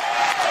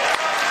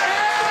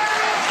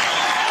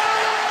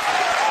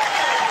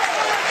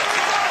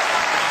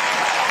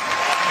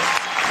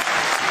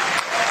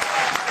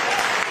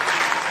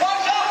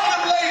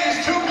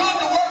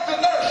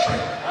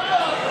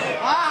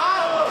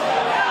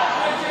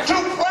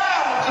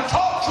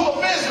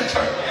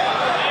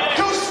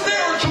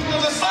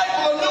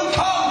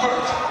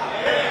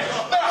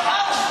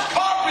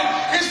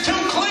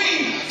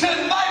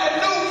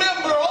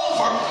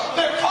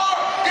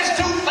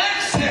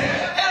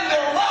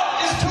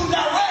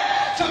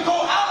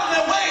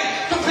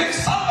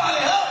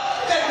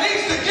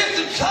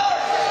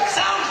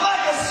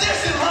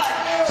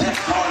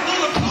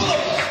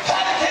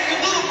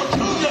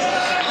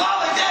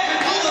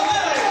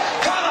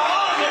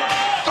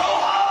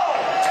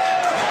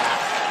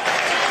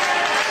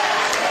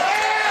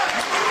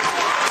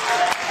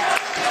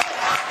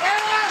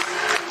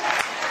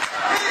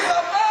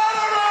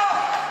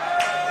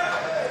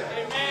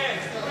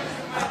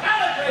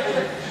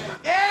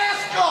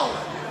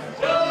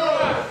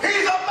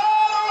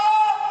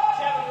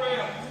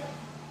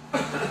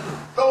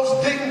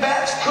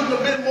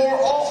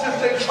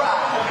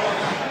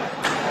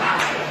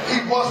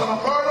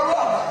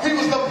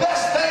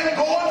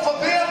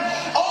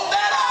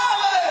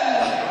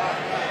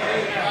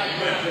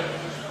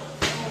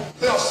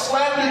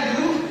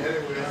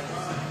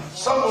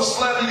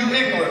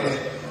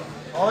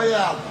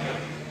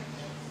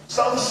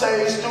 some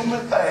say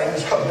stupid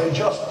things because they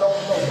just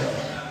don't know them.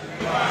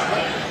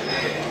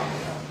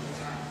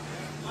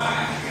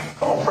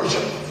 Come on,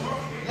 preacher.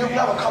 You've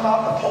never come out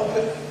in the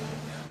pulpit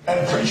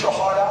and preach your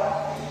heart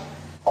out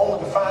only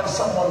to find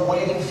someone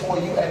waiting for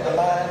you at the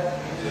line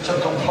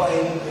to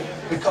complain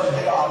because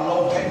there are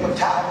no paper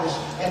towels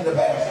in the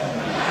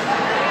bathroom.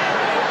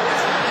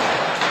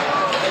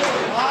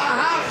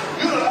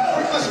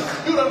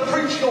 You done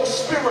preach your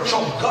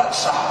spiritual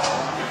guts out.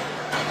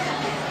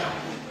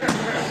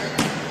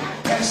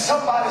 And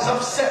somebody's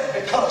upset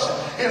because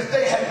if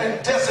they had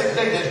been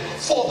designated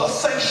for the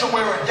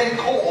sanctuary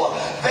decor,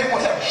 they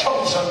would have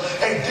chosen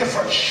a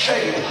different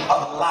shade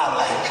of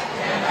lilac.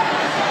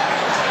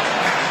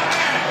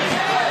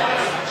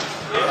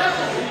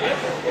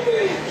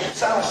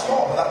 Sounds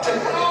small, but I tell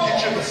you what, it'll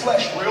get you in the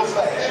flesh real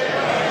fast.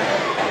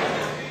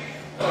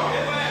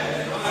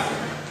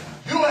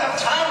 You don't have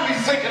time to be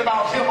thinking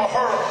about him or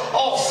her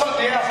all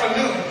Sunday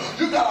afternoon.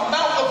 You got to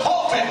mount the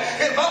pulpit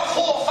in about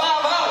 4 or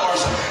 5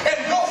 hours, and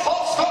your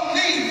folks don't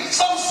need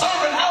some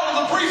sermon out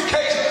of the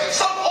briefcase,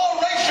 some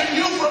oration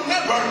you've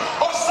remembered,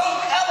 or some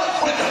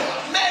eloquent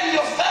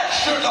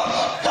manufactured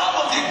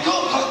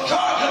gobbledygook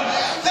jargon.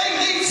 They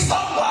need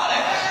somebody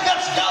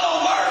that's got a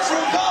word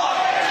from God.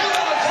 You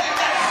got to take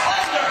that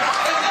slander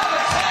and that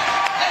attack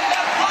and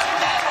that run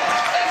down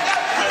and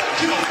that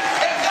ridicule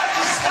and that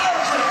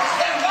discouragement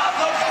and by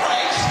the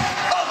grace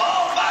of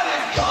Almighty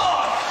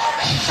God,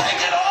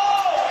 shake it all.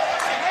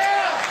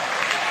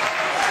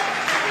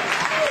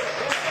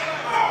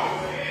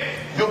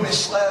 You'll be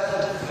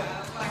slandered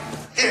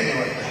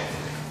ignorantly.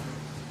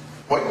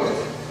 Wait.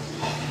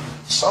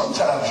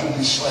 Sometimes you'll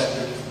be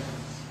slandered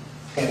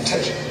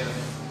intentionally.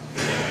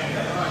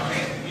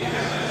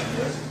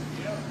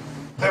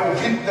 There will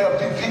be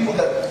people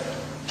that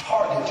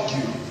target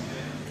you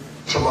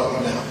to run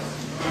you down.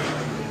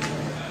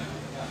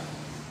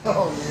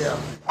 Oh, yeah.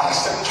 I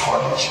said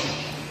target you.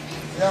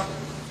 Yeah.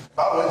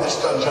 By the way, this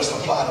doesn't just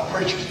apply to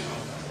preachers.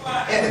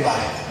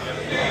 Anybody.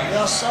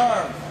 Yes,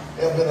 sir.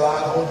 Ever been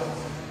lied on?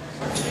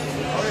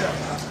 Oh, yeah.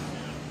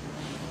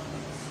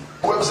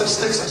 Whoever said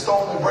sticks and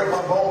stones may break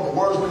my bone, the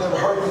words will never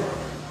hurt me.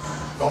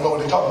 Don't know what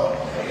they're talking about.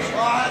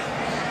 Right.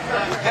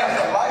 Death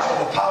and life are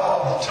the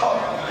power of the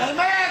tongue.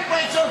 Amen,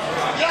 preacher.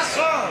 Yes,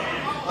 sir.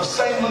 The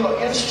same little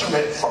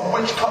instrument from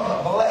which come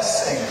the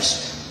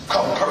blessings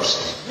come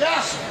curses.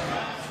 Yes.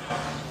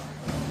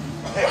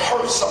 It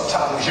hurts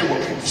sometimes to hear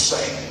what people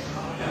say.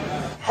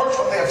 It hurts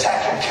when they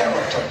attack your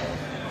character.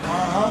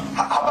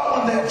 How about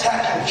when they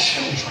attack your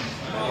children?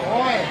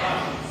 Boy.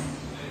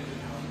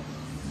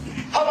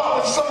 How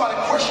about when somebody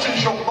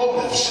questions your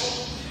motives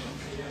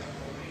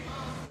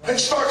and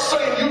starts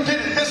saying you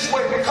did it this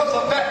way because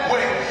of that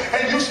way,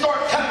 and you start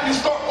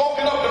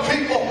walking up to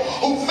people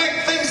who think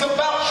things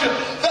about you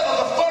that are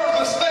the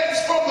furthest things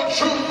from the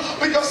truth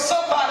because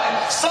somebody,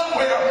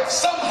 somewhere,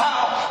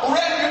 somehow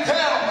ran you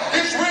down.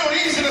 It's real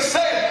easy to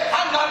say,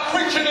 I'm not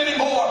preaching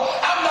anymore,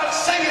 I'm not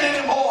singing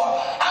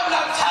anymore, I'm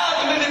not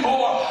tithing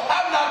anymore,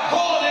 I'm not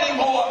going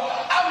anymore,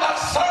 I'm not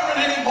serving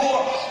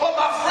anymore. But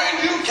my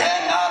friend, you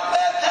cannot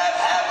let that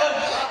happen.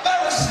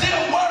 There is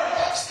still work,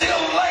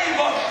 still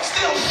labor,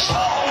 still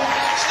soul,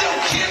 still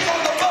kids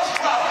on the bus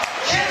route,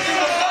 kids in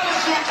the Sunday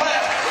school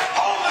class,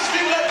 homeless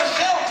people at the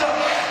shelter,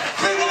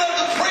 people at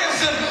the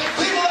prison,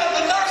 people at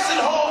the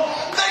nursing home.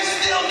 They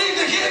still need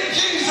to hear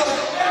Jesus.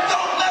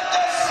 Don't let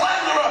that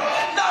slanderer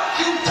knock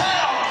you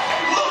down.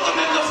 Look them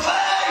in the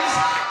face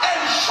and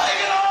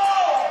shake it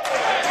off.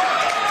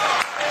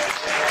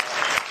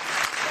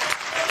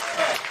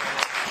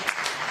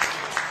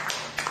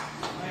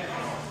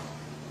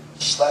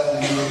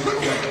 Slander you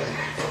incorrectly.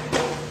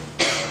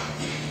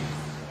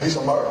 He's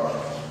a murderer.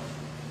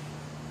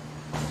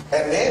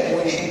 And then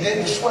when he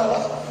didn't swell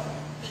up,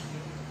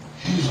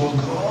 he's a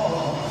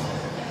God.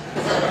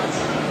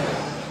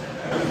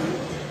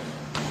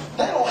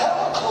 They don't have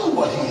a clue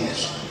what he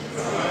is.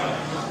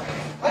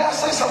 May I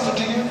say something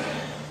to you?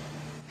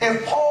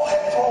 If Paul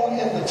had thrown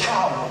in the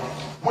towel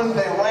when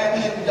they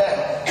ran him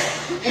down,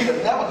 he'd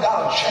have never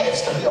got a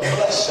chance to be a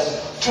blessing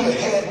to the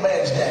head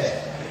man's daddy.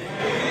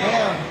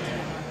 Yeah.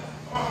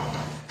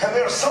 And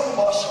there are some of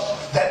us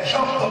that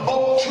jump the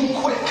boat too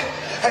quick.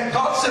 And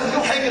God said, if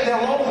you hang in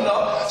there long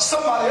enough,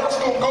 somebody else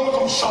gonna go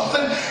through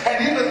something.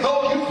 And even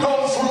though you've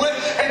gone through it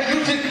and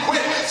you didn't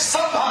quit,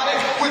 somebody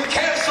with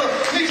cancer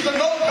needs to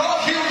know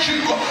God healed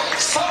you.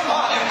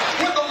 Somebody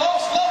with a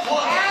lost loved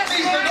one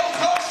needs to know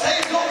God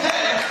saved your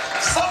daddy.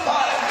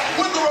 Somebody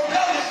with a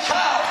rebellious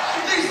child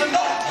needs to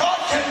know God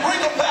can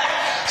bring them back.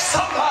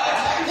 Somebody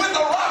with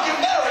a rocky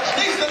marriage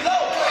needs to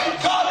know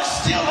God is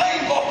still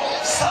able.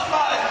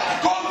 Somebody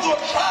going through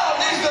a trial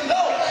needs to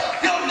know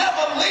He'll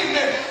never leave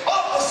me or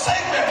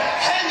forsake me.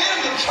 Hang in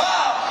the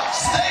trial,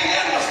 stay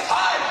in the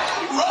fight,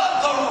 run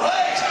the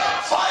race,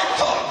 fight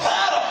the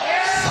battle,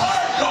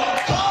 serve your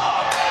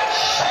God,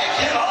 shake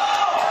it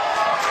off.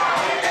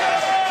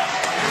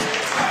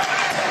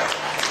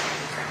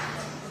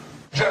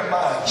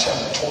 Jeremiah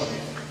chapter 20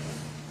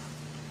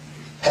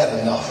 had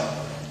enough.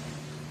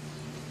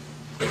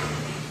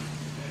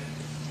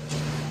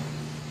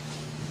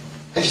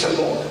 He said,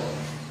 Lord,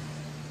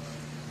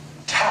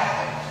 tell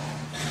them.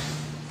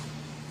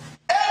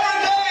 Every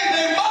day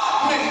they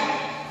mock me.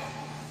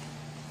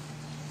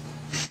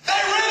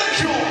 They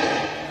ridicule me.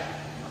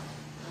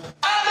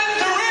 I'm in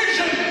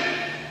derision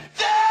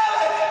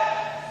daily.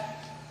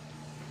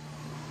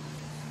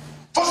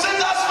 For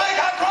since I spake,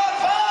 I cried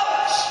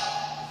violence.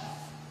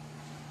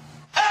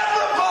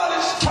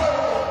 Everybody's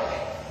turned.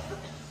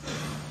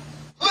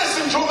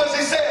 Listen to him as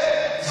he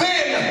said,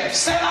 then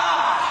said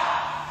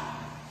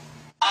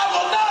I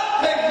will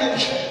not make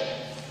mention,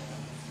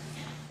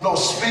 nor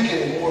speak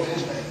any more of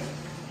his name.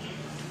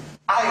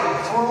 I am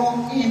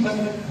through even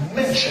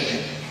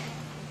mentioning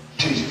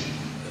Jesus.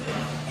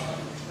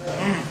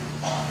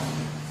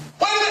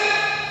 Wait a minute.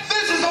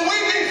 This is a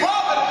weeping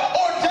prophet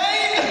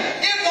ordained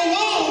in the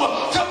womb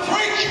to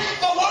preach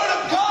the word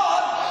of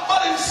God,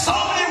 but in so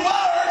many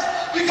words,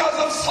 because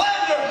of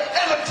slander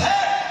and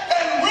attack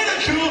and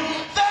ridicule,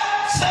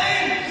 that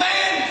same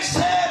man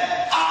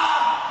said,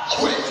 I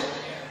quit.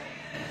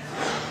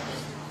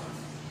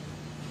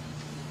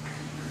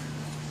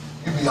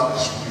 You be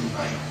honest with me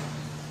tonight.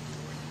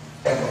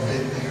 Ever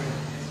been there?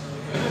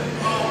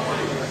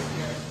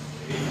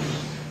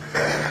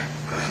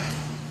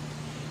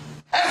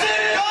 As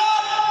in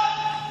God,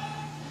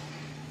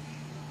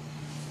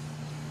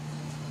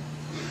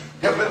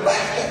 you ever been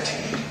laughed at to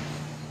you?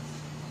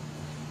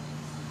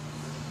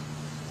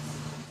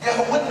 You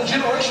ever went in a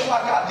generation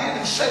like I did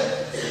and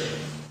said,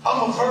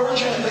 I'm a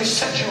virgin, and they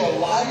said you're a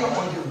liar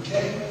or you're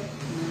gay?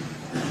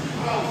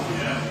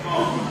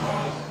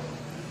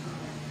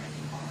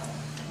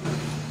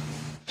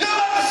 You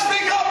have to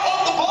speak up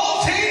on the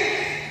ball team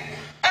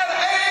at an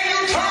AAU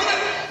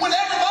tournament when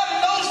everybody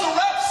knows the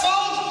rap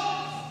songs,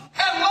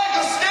 and like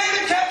a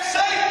skating cat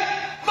say,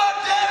 my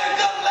daddy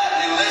doesn't let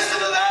me listen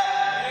to that.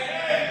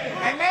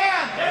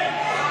 Amen.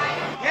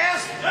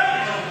 Yes.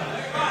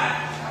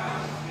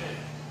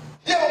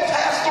 You ever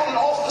passed on an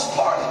office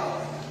party?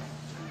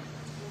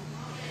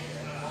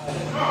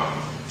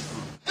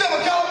 You ever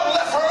got up and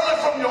left early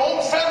from your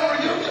own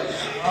family reunion?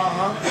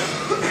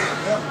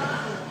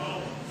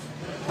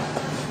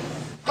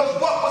 Because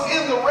what was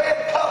in the red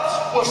cups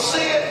was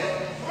sin.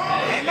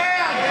 Amen.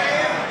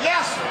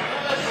 Yes.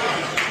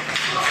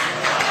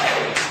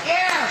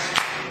 Yes.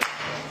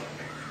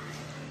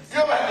 You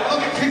ever had to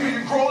look at people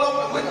you grown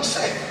up with and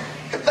say,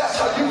 if that's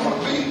how you're going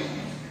to be,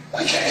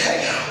 we can't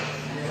hang out.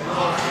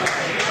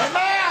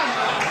 Amen.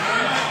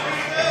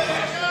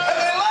 And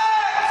they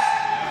laugh.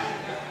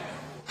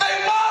 They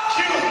mock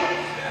you.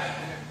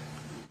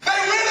 They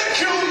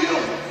ridicule you.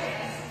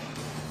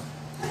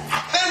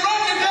 They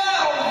run you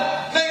down.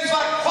 Names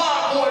like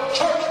choir boy,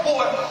 church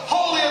boy,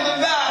 holier than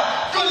thou,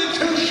 goody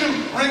two-shoe,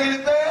 ringing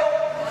it bell.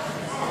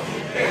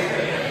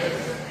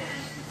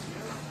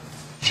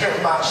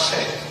 Jeremiah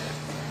said,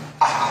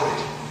 I quit.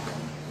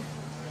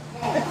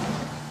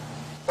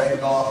 Thank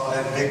God for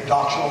that big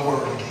doctrinal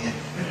word again.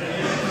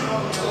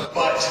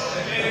 But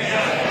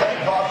thank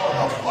God for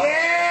the but.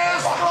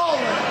 Yes,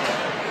 glory.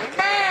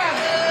 Amen.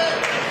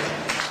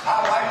 I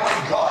like when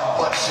God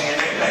butts in.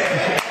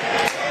 Amen.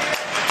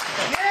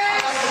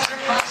 Yes. That's what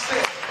Jeremiah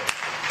said.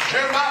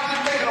 Jeremiah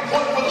didn't make an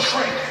appointment with a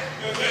shrink.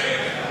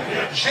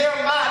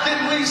 Jeremiah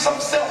didn't read some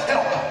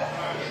self-help.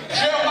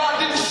 Jeremiah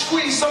didn't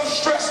squeeze some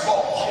stress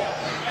ball.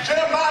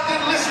 Jeremiah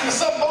didn't listen to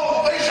some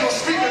motivational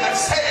speaker that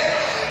said,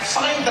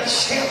 find the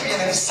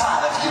champion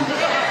inside of you.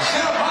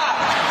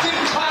 Jeremiah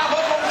didn't climb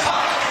up on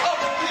top of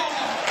the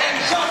building and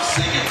jump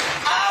singing,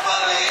 I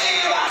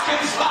believe I can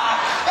fly.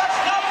 That's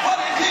not what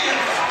he did.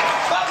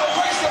 By the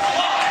grace of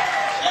God,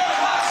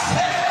 Jeremiah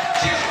said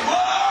his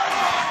word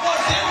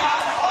was in my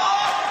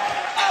heart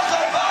as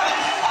a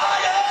burning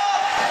fire.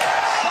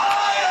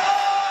 Fire!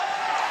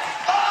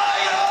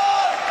 Fire!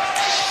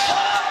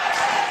 Shut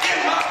in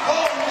my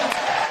bones.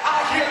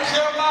 I hear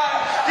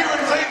Jeremiah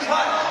hearing things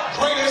like,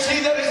 great is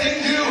he that is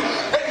in you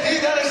and he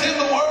that is in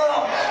the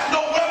world.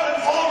 No weapon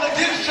formed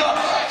against you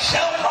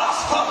shall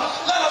prosper.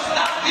 Let us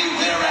not be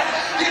weary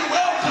in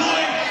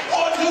well-doing,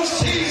 for a new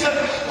season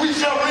we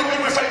shall reap if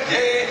we say,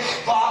 yea,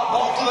 though I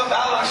walk through the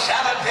valley of the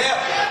shadow of death,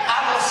 I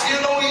will fear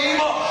no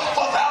evil,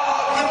 for thou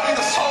art with me.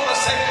 The soul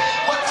has said,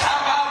 what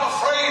time I am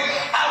afraid,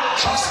 I will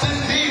trust in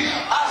thee.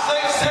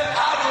 Isaiah said,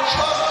 I will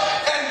trust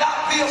and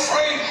not be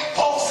afraid.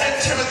 Paul said,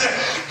 Timothy,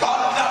 God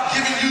has not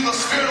given you the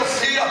spirit of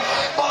fear,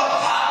 but of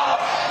power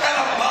and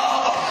of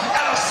love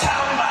and of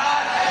sound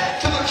mind.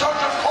 To the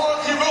church of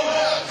Corinth he wrote,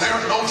 there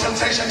is no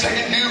temptation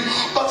taken you,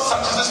 but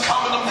such as is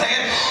common to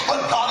man.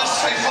 But God is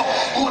faithful,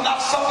 who will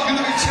not suffer you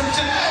to be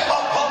tempted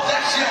above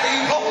that ye are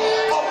able,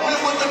 but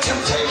will with the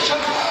temptation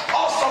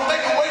also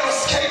make a way of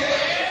escape,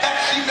 that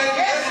ye may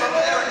be able to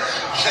bear it.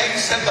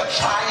 James said, the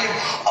trying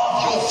of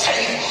your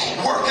faith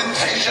work in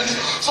patience.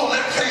 So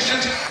let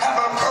patience have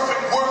a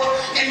perfect work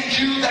in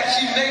you, that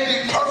ye may be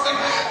perfect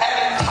and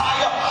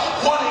entire,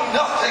 wanting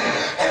nothing.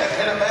 And if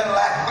any man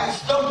lack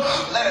wisdom,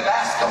 let him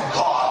ask of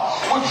God,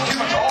 which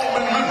giveth to all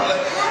men liberally,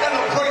 and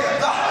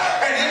upbraideth not,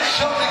 and it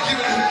shall be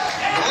given him.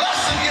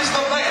 Blessed is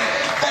the man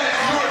that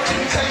endureth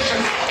temptation,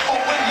 for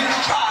when he is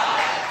tried,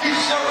 he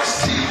shall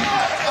receive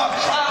the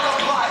crown of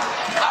life.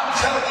 I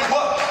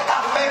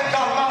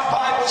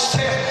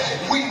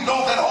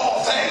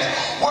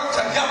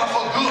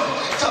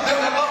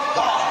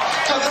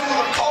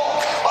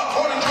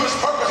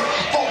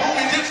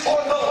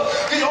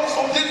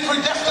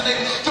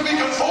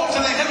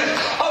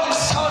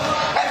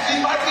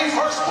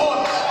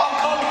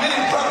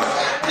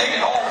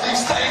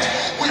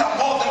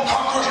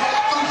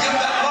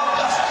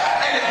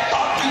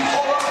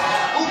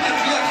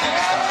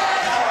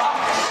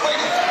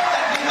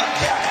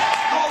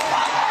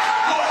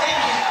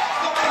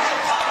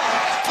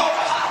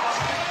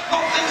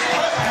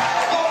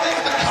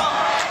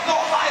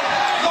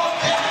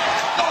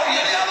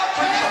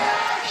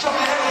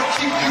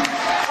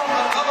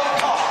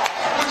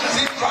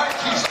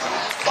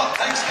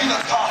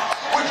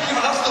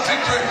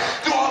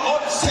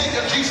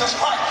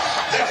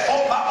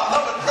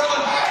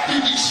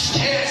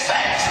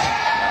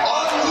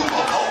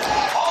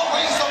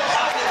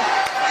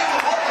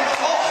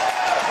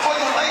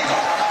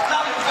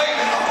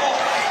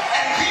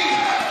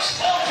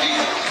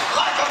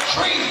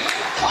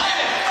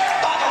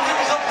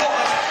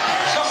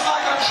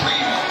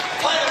tree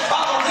planted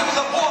by the rivers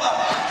of water.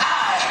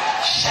 I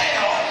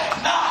shall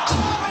not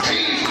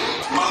be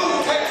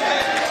moved.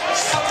 Amen.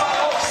 Somebody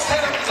else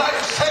said it like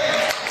I said,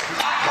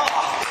 my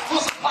God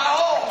will supply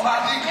all my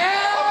needs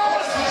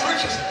according to his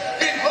riches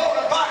in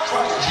glory by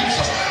Christ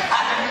Jesus.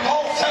 I can do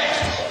all things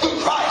through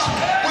Christ,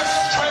 which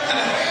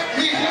strengtheneth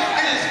me.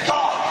 It is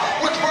God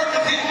which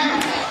worketh in you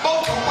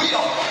both to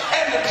will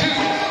and to do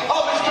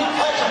of his good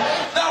pleasure.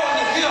 Now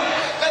unto him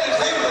that is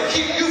able to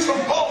keep you from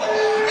falling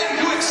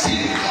and do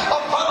exceeding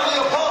abundantly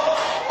above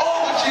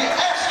all that you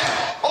ask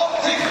or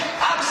think.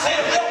 I'm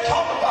saying they'll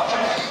talk about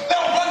you,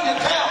 they'll run you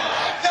down,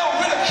 they'll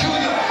ridicule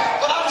you,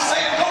 but I'm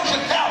saying don't you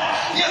doubt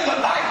in the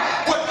night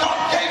what God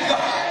gave you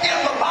in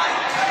the light.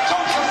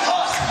 Don't you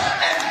fuss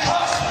and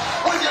cuss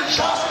when you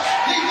just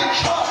need to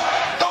trust.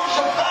 Don't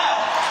you bow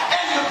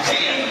and you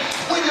bend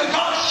when you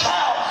God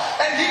shout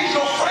and he's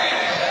your friend.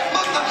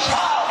 Look the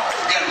trial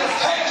in the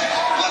face,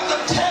 look the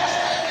test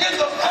in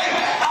the face.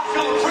 I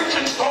feel a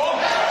preaching storm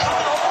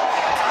coming on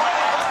right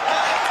about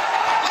now.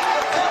 Look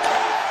the devil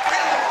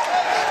in the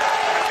face,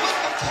 look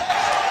the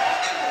test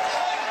in the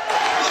face,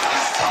 look the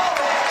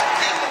sorrow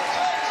in the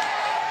face,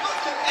 look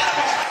the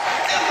enemies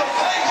in the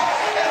face,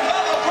 and by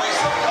the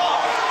grace of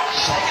God,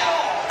 shake it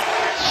off,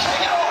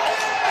 shake it off,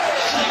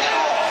 shake it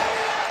off,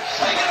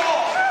 shake it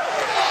off,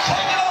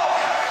 shake it off,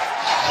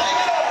 shake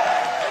it off,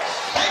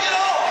 shake it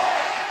off.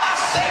 I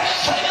said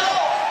shake it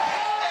off,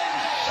 and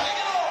shake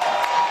it off,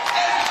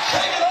 and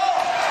shake it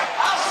off.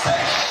 I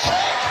said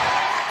shake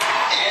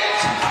it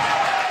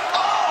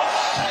off,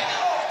 shake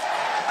it off.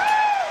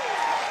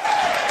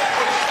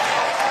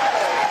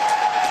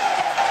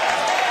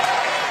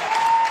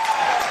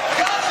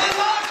 God's in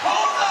my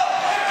corner.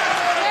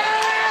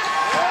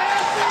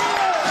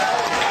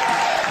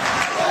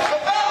 The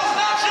battle's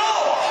not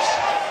yours.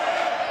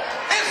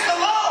 It's the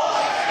Lord.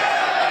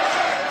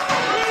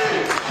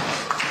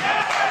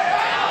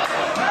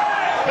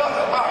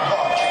 Nothing my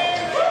God can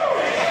do.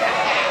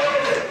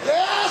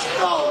 Yes,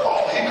 Lord.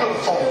 Oh, he could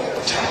have phoned me a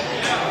time.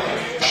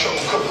 Sure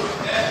could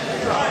have.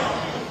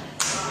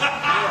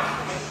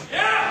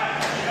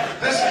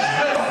 This is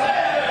venom.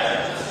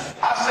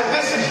 I said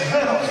this is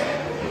venom.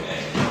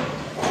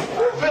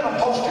 Venom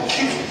supposed to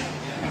kill you.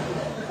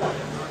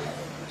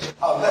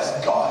 Unless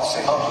God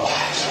say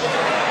otherwise.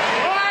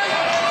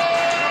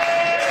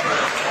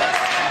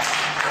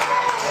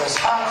 It's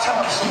high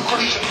time some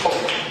Christian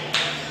folk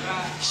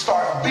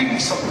start beating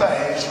some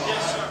things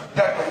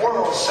that the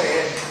world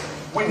said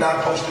we're not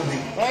supposed to be.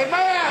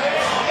 Amen.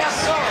 Yes,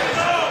 sir.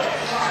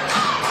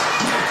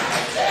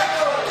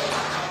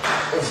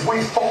 If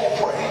we fall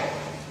prey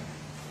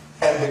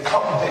and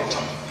become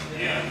victim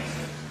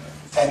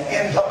and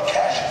end up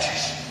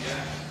casualties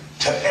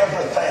to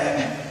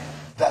everything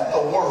that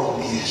the world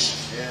is,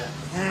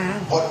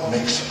 what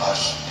makes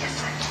us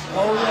different?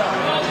 Oh,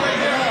 yeah.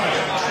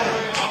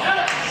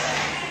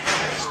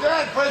 It's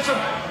good, preacher.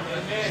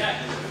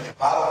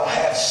 If I don't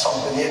have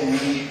something in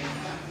me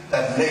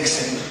that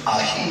makes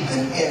a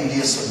heathen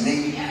envious of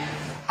me,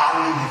 I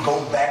need to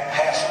go back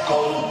past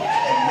gold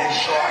and make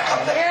sure I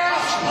collect my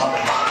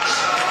 $200.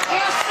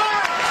 Yes, sir.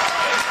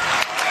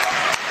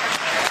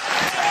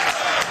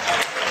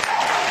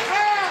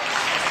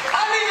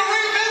 I need to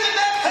revisit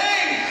that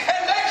thing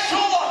and make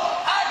sure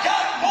I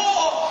got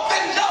more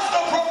than just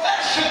a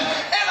profession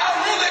and I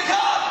really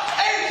got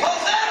a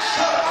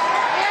possession.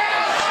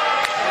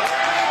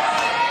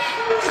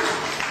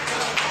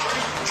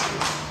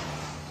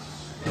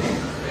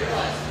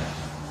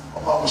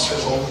 My mama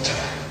says all the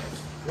time,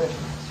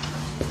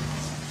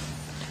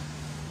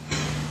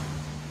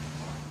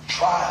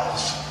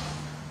 trials,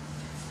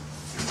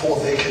 before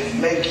they can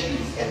make you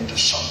into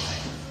something,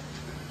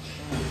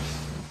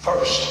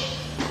 first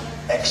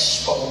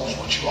expose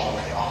what you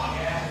already are.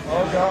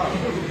 Oh, God.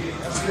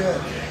 That's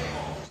good.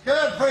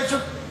 Good,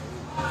 preacher.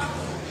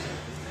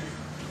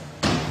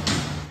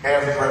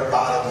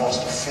 Everybody wants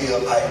to feel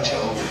like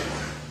Job.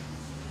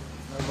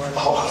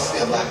 Oh, I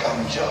feel like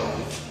I'm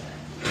Job.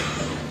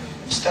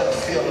 Instead of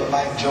feeling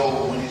like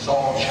Job when he's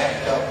all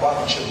jacked up, why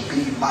don't you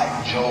be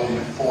like Job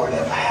before it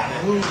ever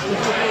happened?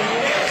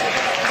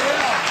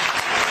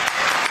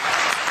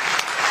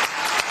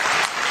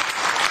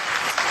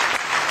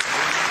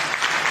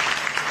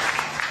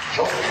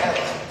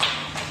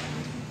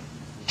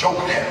 Job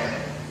had it.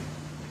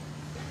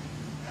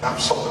 And I'm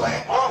so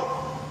glad.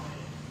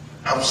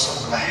 I'm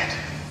so glad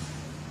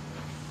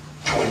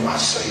to when my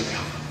Savior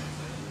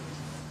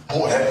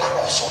bore that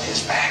cross on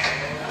his back.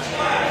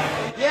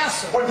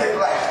 Yes, sir. When they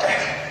laughed at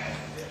him,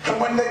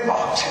 and when they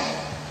mocked him,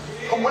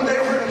 and when they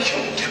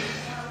ridiculed him,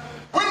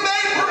 when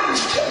they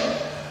bruised him,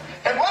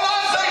 and when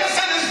Isaiah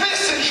said his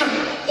visage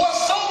was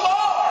so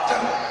marred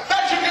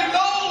that you could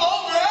no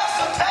longer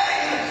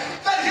ascertain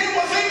that he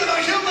was even a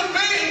human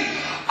being,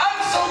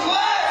 I'm so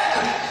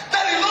glad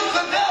that he looked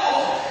the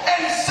devil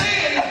and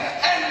sin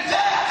and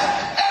death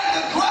and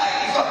the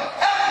grave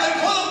after they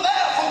put him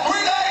there for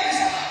 3 days.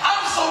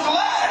 I'm so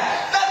glad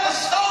that the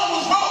stone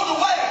was rolled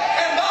away,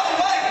 and by the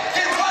way,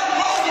 it wasn't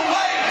rolled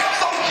away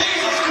so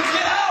Jesus could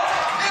get out.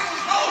 It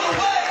was rolled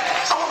away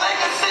so they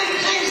could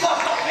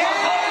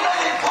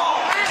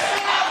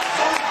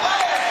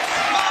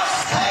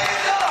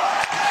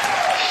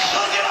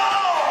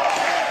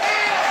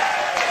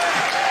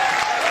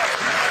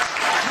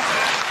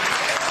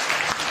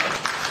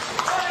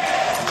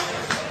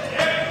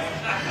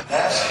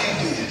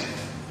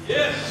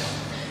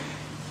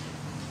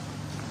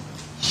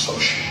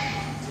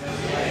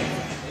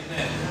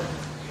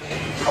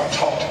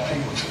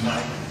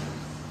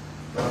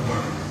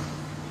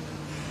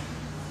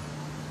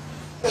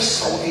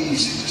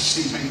easy to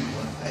see people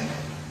and think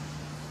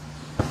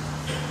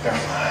they're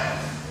fine.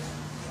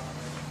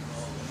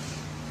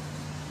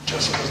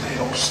 Just because they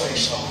don't say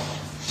so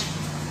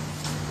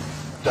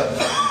doesn't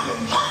mean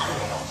things are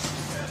going on.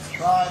 That's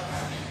right.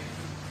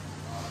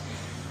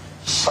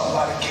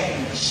 Somebody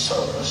came to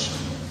service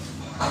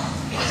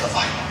with a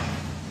Bible.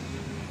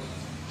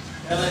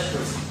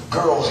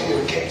 Girls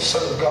here can't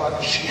serve God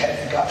because she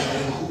hadn't gotten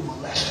over who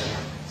molested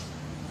her.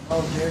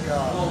 Oh, dear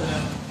God.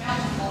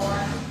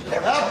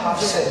 Every time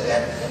I've said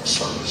that in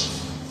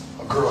service,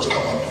 a girl's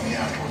come up to me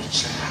afterwards and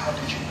said, how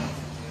did you know?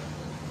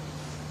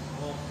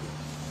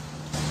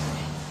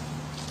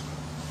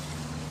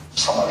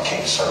 Somebody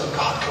can't serve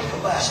God because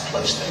the last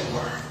place they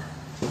were,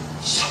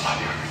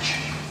 somebody hurt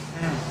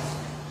you.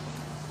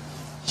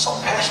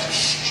 Some pastors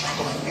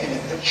struggling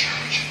in their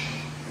church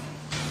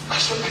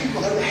because there are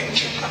people that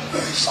hate you.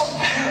 Some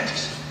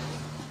parents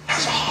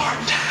has a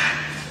hard time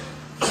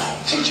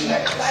teaching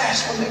that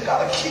class when they've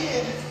got a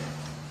kid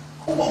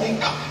who won't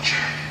even come to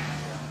church.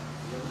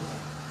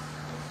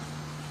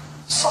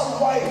 Some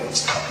wife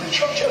is coming to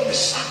church every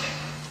Sunday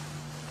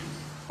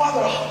while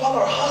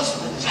her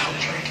husband is out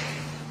drinking.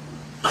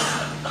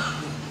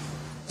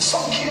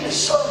 Some kid is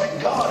serving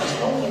God as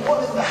the only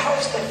one in the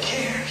house that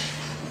cares.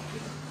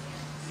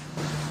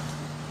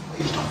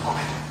 Please don't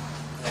quit.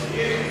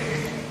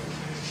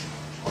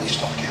 Please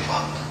don't give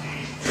up.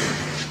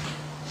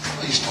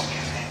 Please don't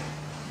give in.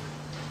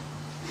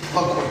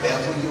 Look,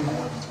 whatever you're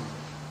going through,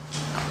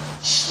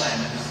 slam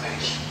in the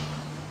face.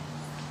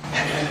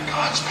 And in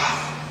God's power.